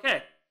says,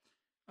 okay,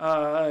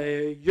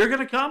 you're going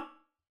to come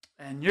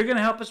and you're going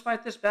to help us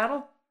fight this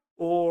battle,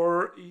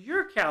 or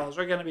your cows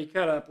are going to be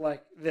cut up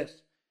like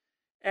this.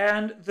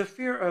 And the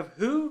fear of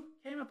who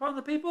came upon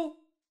the people?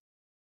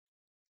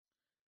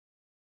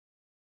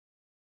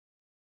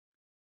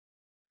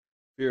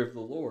 Fear of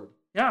the Lord.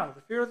 Yeah, the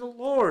fear of the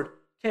Lord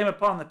came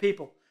upon the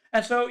people.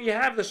 And so you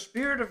have the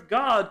Spirit of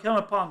God come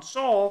upon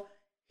Saul.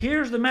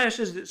 Here's the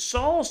message that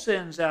Saul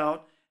sends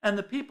out, and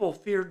the people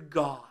feared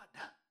God.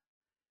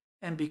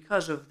 And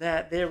because of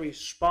that, they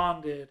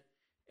responded,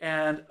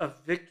 and a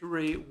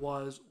victory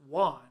was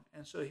won.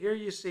 And so here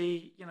you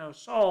see,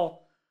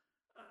 Saul,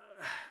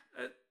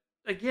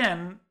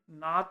 again,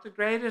 not the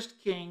greatest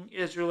king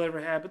Israel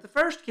ever had, but the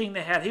first king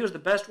they had, he was the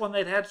best one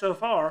they'd had so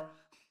far.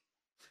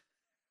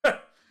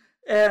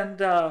 And,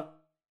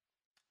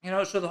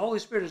 so the Holy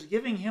Spirit is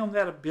giving him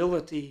that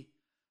ability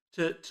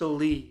to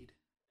lead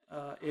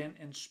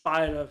in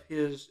spite of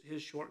his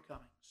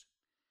shortcomings.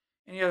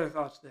 Any other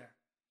thoughts there?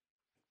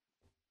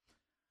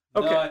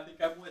 Okay. No, I think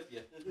I'm with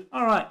you.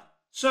 All right.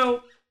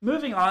 So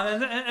moving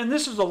on, and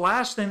this is the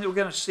last thing that we're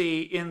going to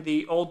see in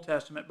the Old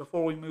Testament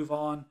before we move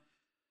on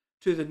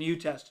to the New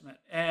Testament.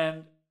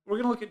 And we're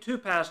going to look at two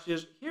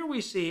passages. Here we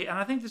see, and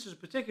I think this is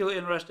particularly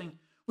interesting,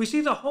 we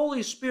see the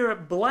Holy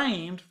Spirit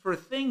blamed for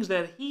things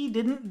that he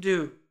didn't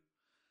do.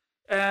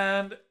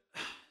 And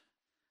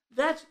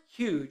that's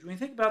huge. When you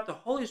think about the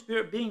Holy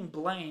Spirit being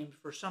blamed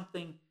for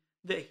something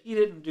that he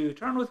didn't do.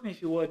 Turn with me,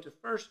 if you would, to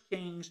 1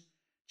 Kings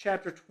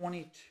chapter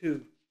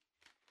 22.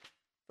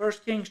 1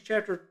 Kings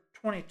chapter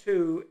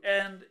 22.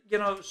 And,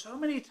 so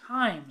many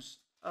times,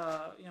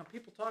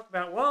 people talk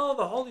about, well,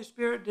 the Holy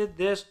Spirit did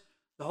this,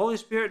 the Holy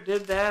Spirit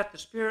did that, the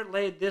Spirit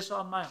laid this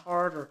on my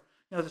heart, or,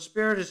 the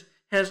Spirit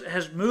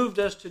has moved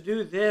us to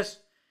do this.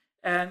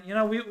 And,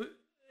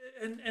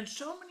 and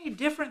so many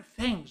different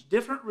things,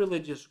 different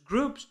religious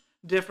groups,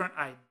 different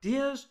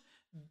ideas.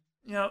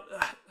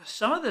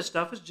 Some of this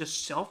stuff is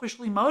just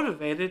selfishly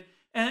motivated,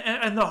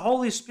 and the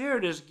Holy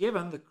Spirit is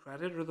given the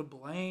credit or the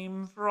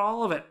blame for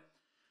all of it.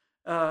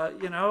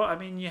 You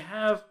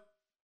have,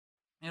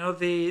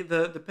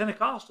 the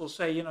Pentecostals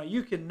say,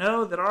 you can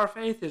know that our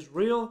faith is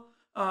real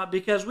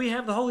because we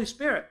have the Holy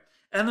Spirit.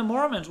 And the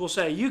Mormons will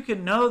say, you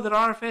can know that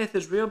our faith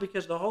is real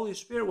because the Holy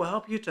Spirit will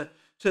help you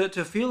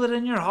to feel it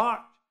in your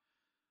heart.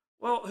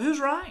 Well, who's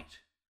right?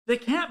 They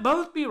can't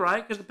both be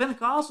right, because the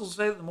Pentecostals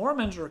say that the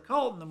Mormons are a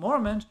cult, and the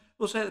Mormons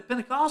will say that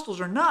Pentecostals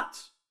are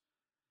nuts.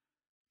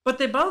 But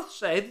they both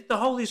say that the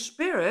Holy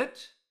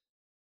Spirit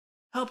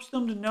helps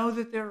them to know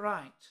that they're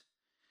right.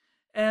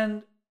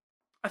 And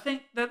I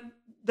think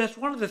that's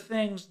one of the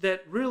things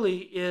that really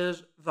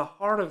is the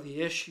heart of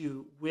the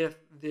issue with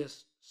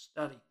this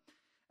study.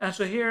 And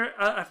so here,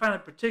 I find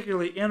it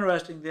particularly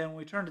interesting then when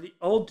we turn to the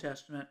Old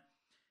Testament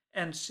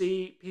and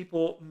see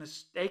people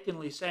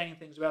mistakenly saying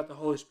things about the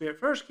Holy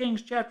Spirit. 1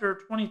 Kings chapter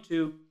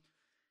 22,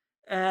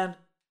 and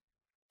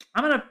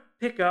I'm going to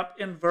pick up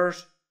in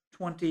verse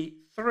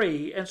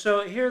 23. And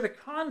so here the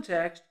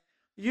context,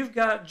 you've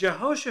got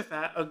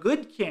Jehoshaphat, a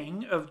good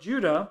king of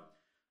Judah,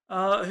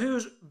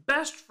 who's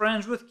best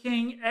friends with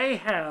King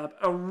Ahab,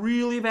 a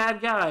really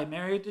bad guy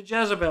married to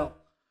Jezebel.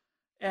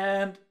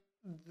 And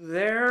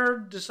they're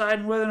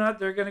deciding whether or not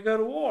they're going to go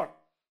to war.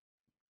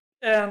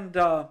 And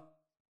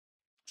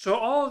so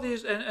all of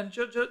these, and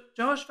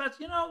Jehoshaphat's,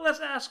 let's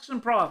ask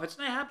some prophets.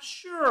 And Ahab,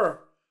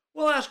 sure,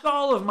 we'll ask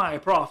all of my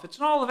prophets.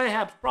 And all of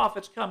Ahab's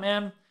prophets come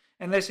in,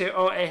 and they say,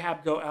 oh,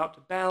 Ahab, go out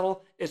to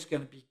battle. It's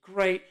going to be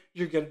great.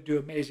 You're going to do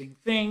amazing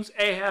things.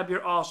 Ahab,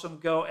 you're awesome.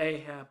 Go,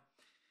 Ahab.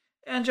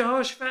 And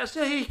Jehoshaphat,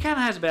 still, he kind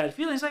of has a bad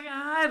feeling. He's like,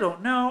 I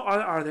don't know.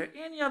 Are there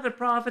any other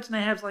prophets? And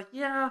Ahab's like,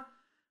 yeah,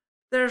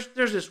 there's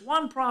this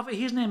one prophet.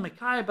 He's named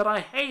Micaiah, but I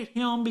hate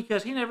him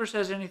because he never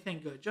says anything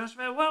good.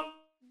 Jehoshaphat, well,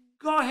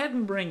 go ahead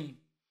and bring him.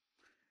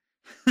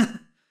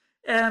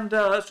 And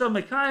so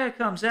Micaiah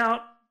comes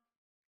out,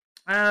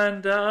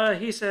 and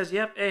he says,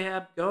 yep,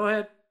 Ahab, go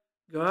ahead.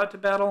 Go out to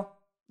battle.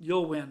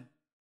 You'll win.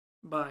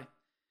 Bye.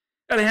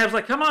 And Ahab's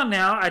like, come on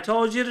now. I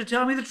told you to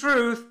tell me the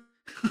truth.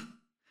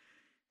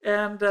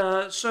 And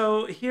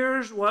so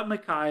here's what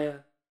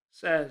Micaiah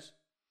says.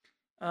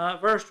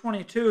 Verse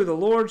 22, the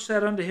Lord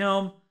said unto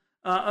him,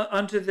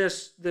 unto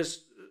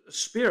this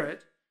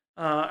spirit,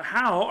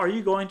 how are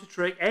you going to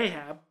trick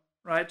Ahab,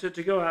 right,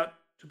 to go out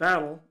to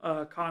battle,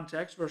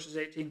 context, verses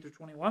 18 through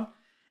 21.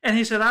 And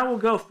he said, I will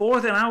go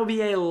forth, and I will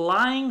be a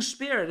lying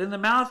spirit in the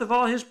mouth of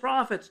all his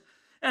prophets.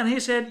 And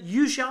he said,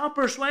 you shall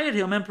persuade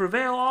him and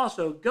prevail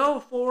also. Go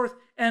forth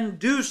and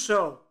do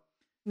so.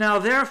 Now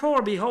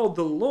therefore, behold,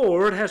 the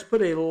Lord has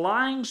put a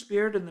lying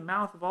spirit in the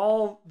mouth of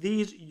all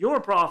these your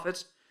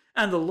prophets,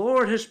 and the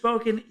Lord has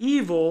spoken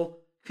evil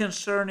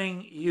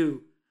concerning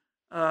you.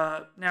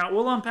 Now,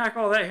 we'll unpack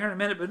all that here in a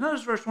minute, but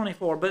notice verse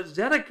 24. But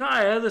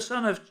Zedekiah, the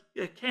son of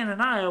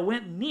Canaaniah,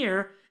 went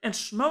near and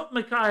smote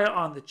Micaiah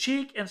on the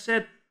cheek and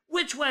said,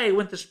 which way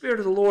went the Spirit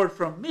of the Lord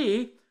from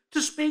me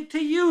to speak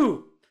to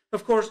you?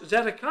 Of course,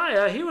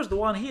 Zedekiah, he was the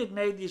one, he had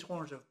made these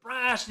horns of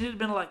brass, and he had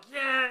been like,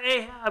 yeah,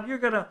 Ahab, you're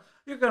gonna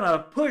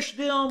push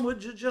them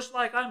just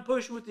like I'm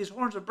pushing with these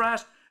horns of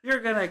brass. You're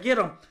gonna get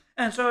them.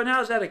 And so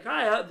now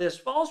Zedekiah, this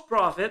false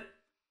prophet,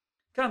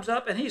 comes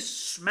up and he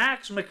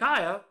smacks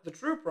Micaiah, the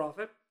true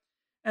prophet,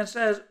 and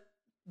says,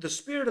 the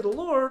Spirit of the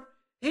Lord,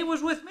 he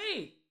was with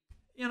me.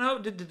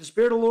 did the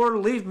Spirit of the Lord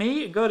leave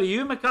me and go to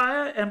you,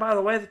 Micaiah? And by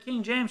the way, the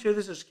King James here,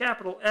 this is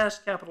capital S,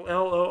 capital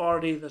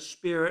Lord, the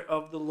Spirit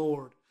of the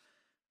Lord.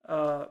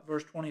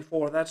 Verse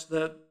 24. That's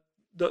the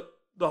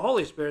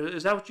Holy Spirit.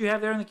 Is that what you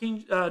have there in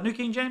the New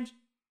King James?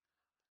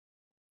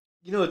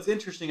 It's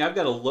interesting. I've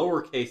got a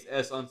lowercase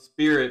s on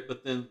Spirit,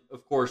 but then,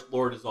 of course,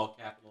 Lord is all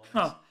capital S.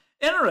 Huh.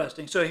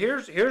 Interesting. So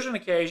here's an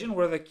occasion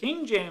where the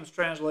King James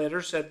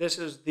translator said this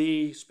is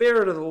the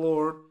Spirit of the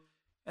Lord,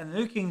 and the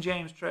New King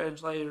James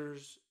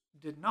translators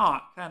did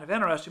not. Kind of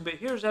interesting. But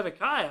here's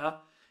Zedekiah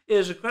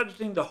is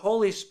accrediting the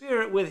Holy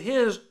Spirit with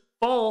his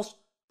false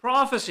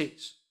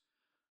prophecies.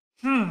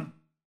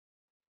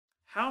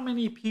 How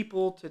many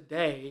people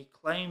today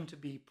claim to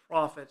be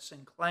prophets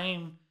and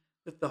claim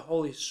that the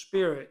Holy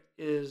Spirit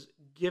is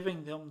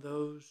giving them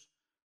those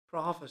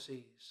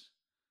prophecies?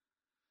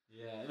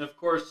 Yeah, and of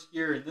course,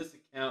 here in this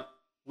account,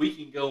 we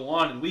can go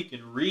on and we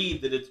can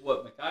read that it's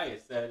what Micaiah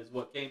said is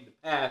what came to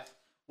pass.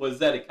 What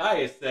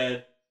Zedekiah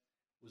said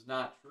was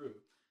not true.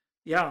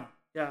 Yeah,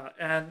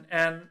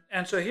 and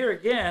so here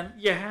again,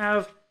 you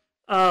have,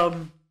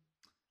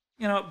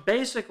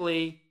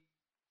 basically,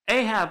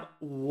 Ahab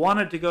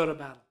wanted to go to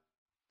battle.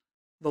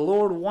 The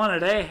Lord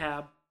wanted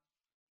Ahab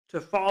to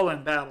fall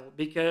in battle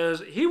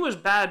because he was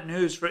bad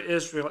news for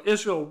Israel.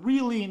 Israel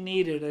really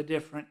needed a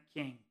different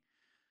king.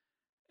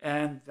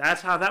 And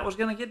that's how that was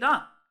going to get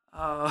done.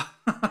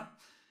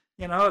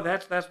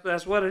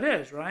 That's what it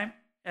is, right?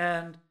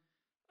 And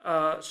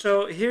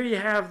so here you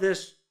have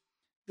this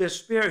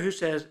Spirit who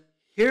says,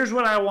 here's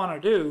what I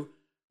want to do.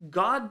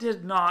 God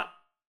did not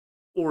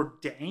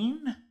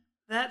ordain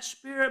that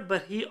Spirit,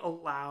 but he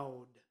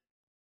allowed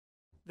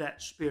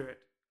that Spirit.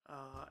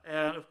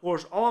 And of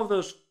course, all of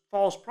those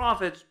false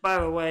prophets, by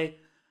the way,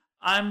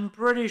 I'm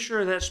pretty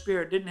sure that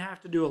Spirit didn't have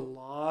to do a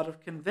lot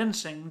of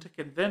convincing to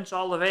convince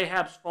all of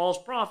Ahab's false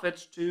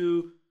prophets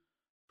to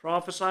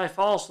prophesy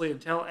falsely and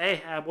tell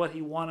Ahab what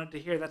he wanted to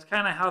hear. That's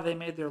kind of how they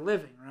made their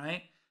living,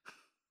 right?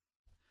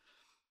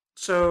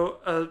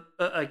 So,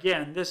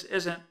 again, this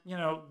isn't,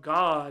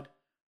 God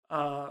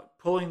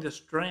pulling the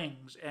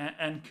strings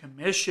and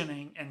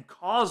commissioning and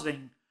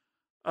causing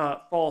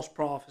false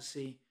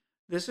prophecy.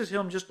 This is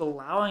him just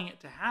allowing it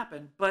to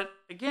happen. But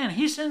again,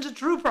 he sends a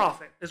true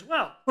prophet as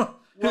well. Well,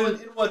 and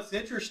what's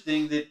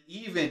interesting that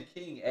even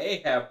King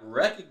Ahab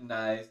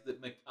recognized that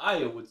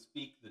Micaiah would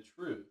speak the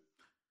truth.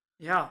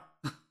 Yeah.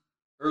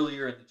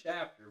 Earlier in the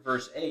chapter,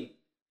 verse 8.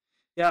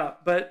 Yeah,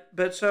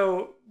 but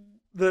so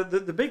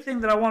the big thing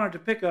that I wanted to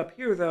pick up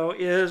here, though,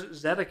 is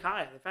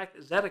Zedekiah. The fact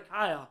that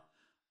Zedekiah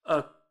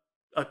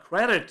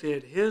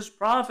accredited his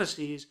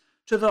prophecies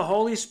to the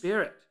Holy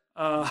Spirit.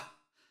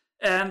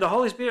 And the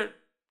Holy Spirit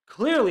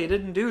clearly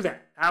didn't do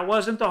that. That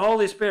wasn't the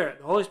Holy Spirit.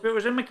 The Holy Spirit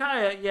was in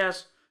Micaiah,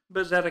 yes,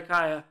 but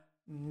Zedekiah,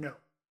 no.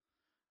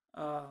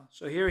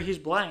 So here he's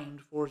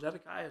blamed for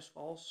Zedekiah's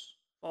false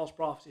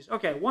prophecies.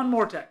 Okay, one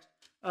more text.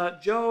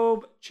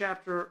 Job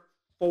chapter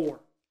 4.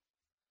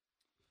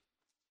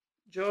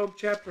 Job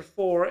chapter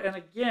 4. And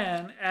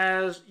again,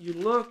 as you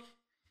look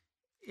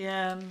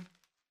in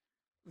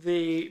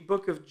the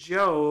book of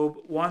Job,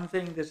 one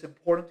thing that's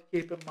important to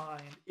keep in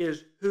mind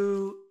is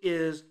who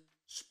is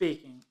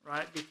speaking,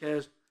 right?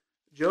 Because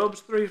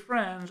Job's three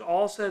friends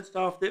all said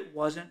stuff that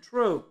wasn't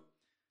true.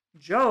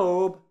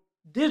 Job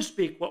did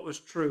speak what was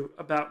true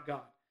about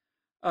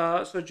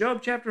God. So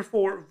Job chapter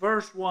 4,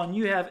 verse 1,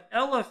 you have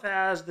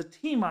Eliphaz the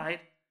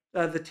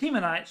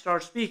Temanite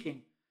starts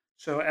speaking.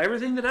 So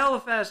everything that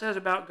Eliphaz says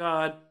about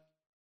God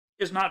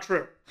is not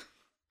true.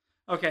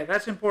 Okay,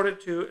 that's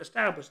important to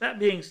establish. That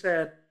being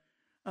said,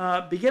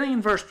 beginning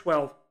in verse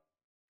 12,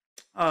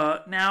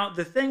 now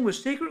the thing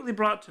was secretly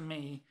brought to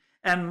me,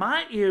 and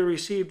my ear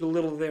received a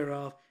little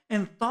thereof.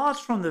 In thoughts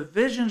from the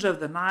visions of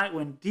the night,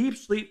 when deep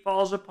sleep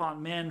falls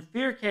upon men,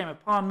 fear came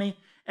upon me,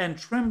 and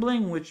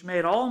trembling, which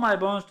made all my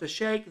bones to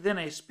shake. Then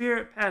a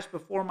spirit passed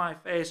before my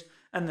face,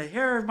 and the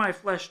hair of my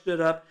flesh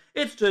stood up.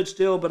 It stood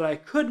still, but I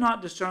could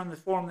not discern the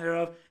form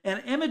thereof.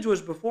 An image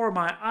was before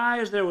my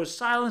eyes. There was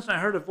silence, and I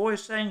heard a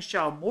voice saying,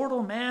 shall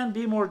mortal man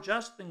be more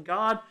just than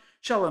God?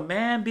 Shall a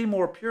man be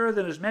more pure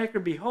than his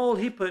Maker? Behold,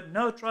 he put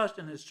no trust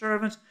in his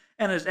servants,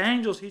 and his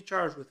angels he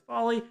charged with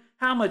folly.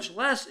 How much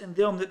less in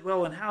them that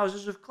dwell in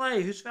houses of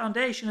clay, whose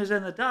foundation is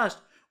in the dust,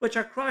 which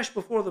are crushed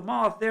before the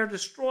moth. They are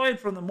destroyed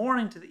from the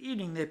morning to the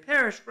evening. They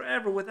perish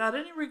forever without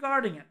any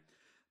regarding it.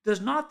 Does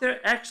not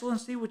their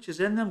excellency which is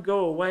in them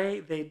go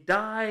away? They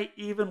die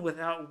even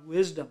without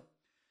wisdom.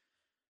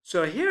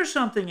 So here's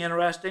something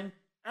interesting.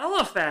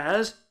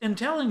 Eliphaz, in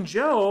telling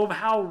Job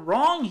how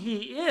wrong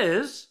he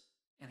is,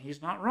 and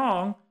he's not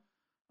wrong,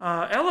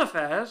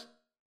 Eliphaz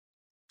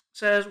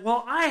says,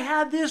 well, I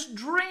had this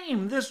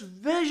dream, this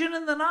vision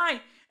in the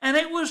night, and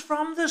it was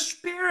from the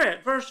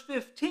Spirit. Verse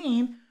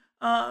 15,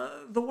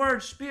 the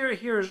word Spirit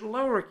here is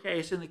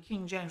lowercase in the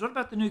King James. What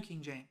about the New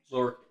King James?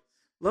 Lowercase.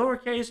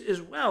 Lowercase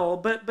as well,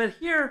 but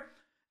here,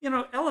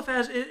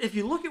 Eliphaz, if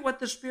you look at what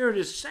the Spirit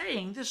is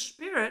saying, this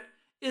Spirit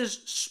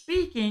is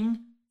speaking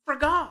for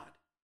God.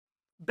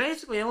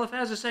 Basically,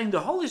 Eliphaz is saying, the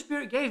Holy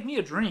Spirit gave me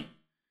a dream,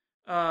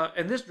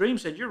 and this dream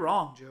said, you're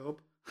wrong,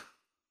 Job.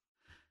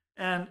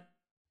 And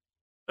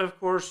of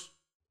course,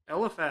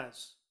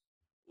 Eliphaz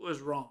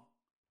was wrong.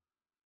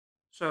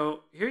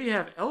 So here you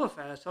have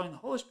Eliphaz telling the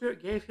Holy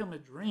Spirit gave him a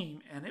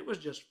dream, and it was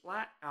just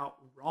flat out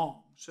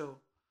wrong.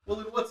 So, Well,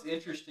 and what's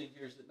interesting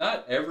here is that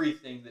not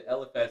everything that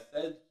Eliphaz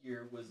said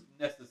here was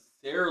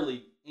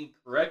necessarily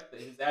incorrect,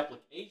 that his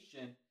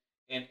application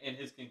and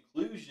his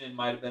conclusion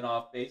might have been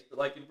off base. But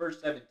like in verse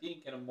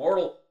 17, can a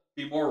mortal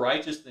be more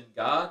righteous than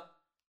God?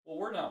 Well,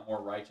 we're not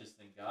more righteous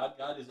than God.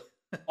 God is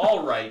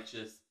all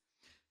righteous.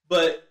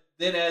 But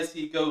then as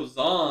he goes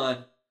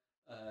on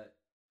uh,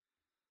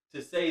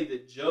 to say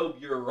that Job,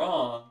 you're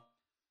wrong,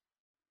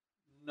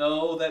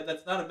 no,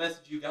 that's not a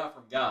message you got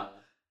from God.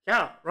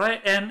 yeah,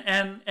 right. And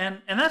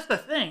that's the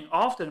thing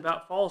often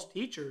about false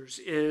teachers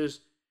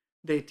is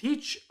they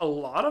teach a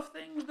lot of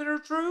things that are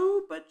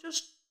true, but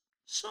just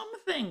some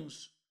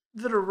things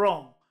that are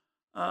wrong.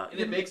 And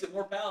it makes it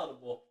more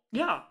palatable.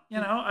 Yeah,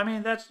 I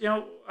mean that's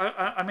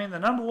I mean the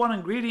number one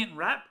ingredient in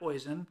rat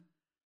poison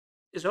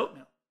is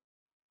oatmeal.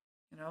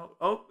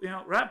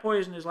 Rat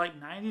poison is like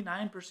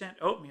 99%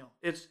 oatmeal.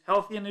 It's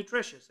healthy and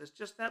nutritious. It's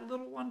just that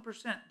little 1%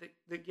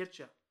 that gets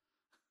you.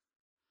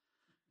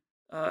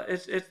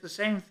 It's the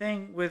same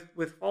thing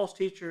with false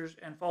teachers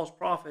and false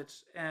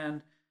prophets.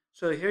 And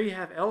so here you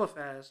have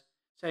Eliphaz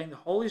saying the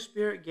Holy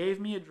Spirit gave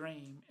me a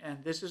dream,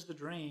 and this is the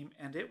dream,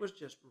 and it was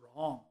just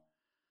wrong.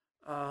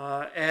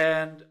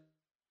 And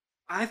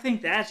I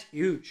think that's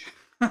huge.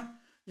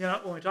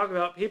 When we talk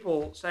about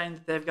people saying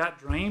that they've got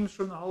dreams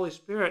from the Holy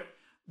Spirit,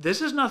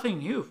 this is nothing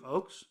new,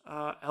 folks.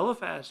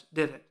 Eliphaz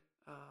did it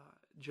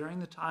during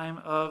the time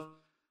of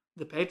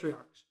the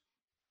patriarchs.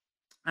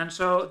 And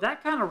so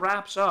that kind of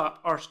wraps up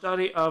our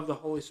study of the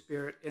Holy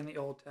Spirit in the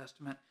Old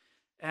Testament.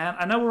 And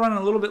I know we're running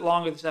a little bit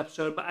longer this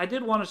episode, but I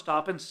did want to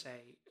stop and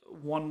say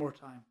one more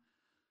time.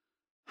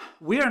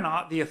 We are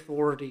not the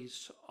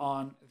authorities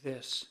on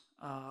this.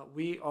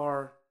 We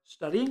are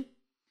studying,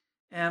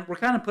 and we're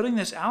kind of putting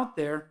this out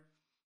there,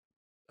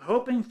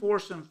 hoping for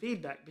some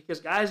feedback. Because,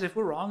 guys, if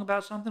we're wrong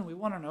about something, we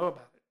want to know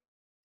about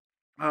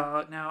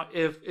it. Now,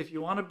 if you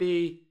want to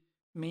be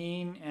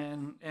mean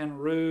and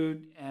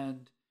rude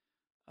and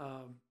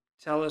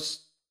tell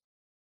us,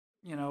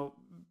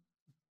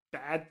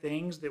 bad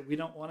things that we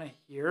don't want to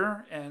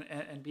hear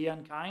and be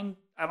unkind,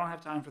 I don't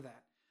have time for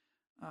that.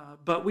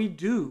 But we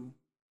do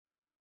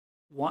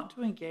want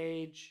to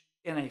engage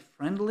in a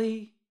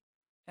friendly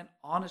and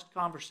honest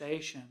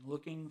conversation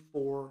looking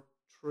for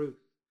truth.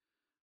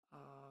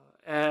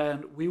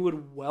 And we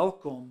would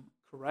welcome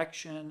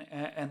correction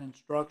and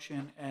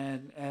instruction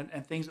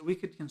and things that we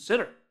could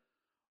consider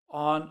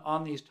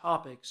on these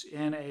topics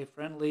in a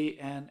friendly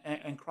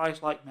and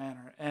Christ-like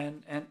manner.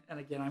 And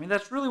again, I mean,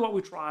 that's really what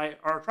we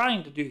are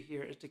trying to do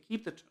here, is to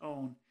keep the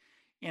tone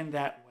in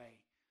that way.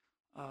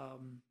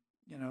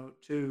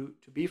 To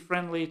be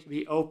friendly, to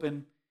be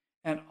open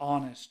and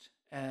honest,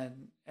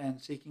 and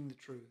seeking the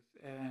truth.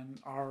 And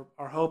our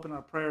hope and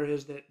our prayer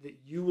is that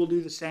you will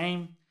do the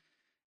same,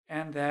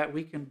 and that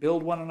we can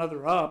build one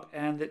another up,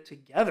 and that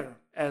together,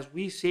 as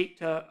we seek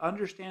to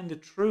understand the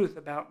truth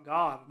about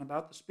God and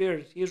about the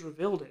Spirit as He has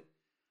revealed it,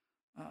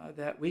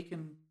 that we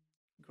can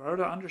grow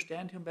to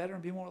understand Him better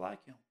and be more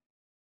like Him.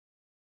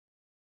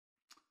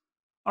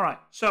 All right,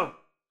 so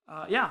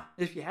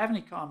if you have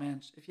any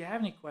comments, if you have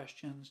any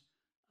questions,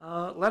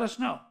 let us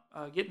know.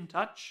 Get in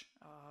touch.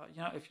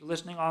 If you're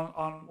listening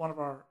on one of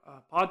our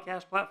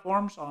podcast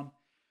platforms, on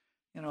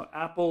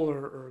Apple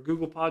or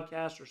Google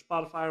Podcasts or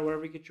Spotify or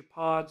wherever you get your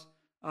pods,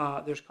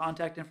 there's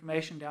contact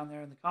information down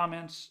there in the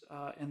comments,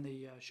 in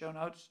the show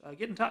notes.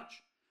 Get in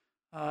touch.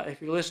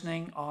 If you're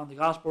listening on the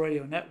Gospel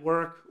Radio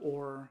Network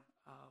or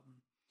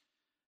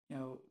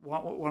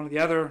one of the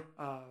other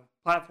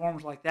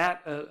platforms like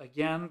that,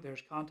 again,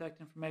 there's contact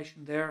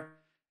information there.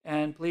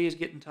 And please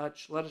get in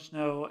touch. Let us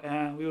know,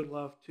 and we would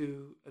love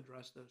to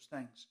address those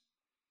things.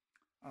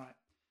 All right.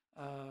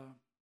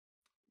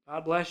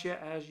 God bless you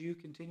as you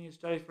continue to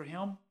study for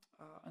Him.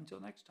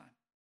 Until next time.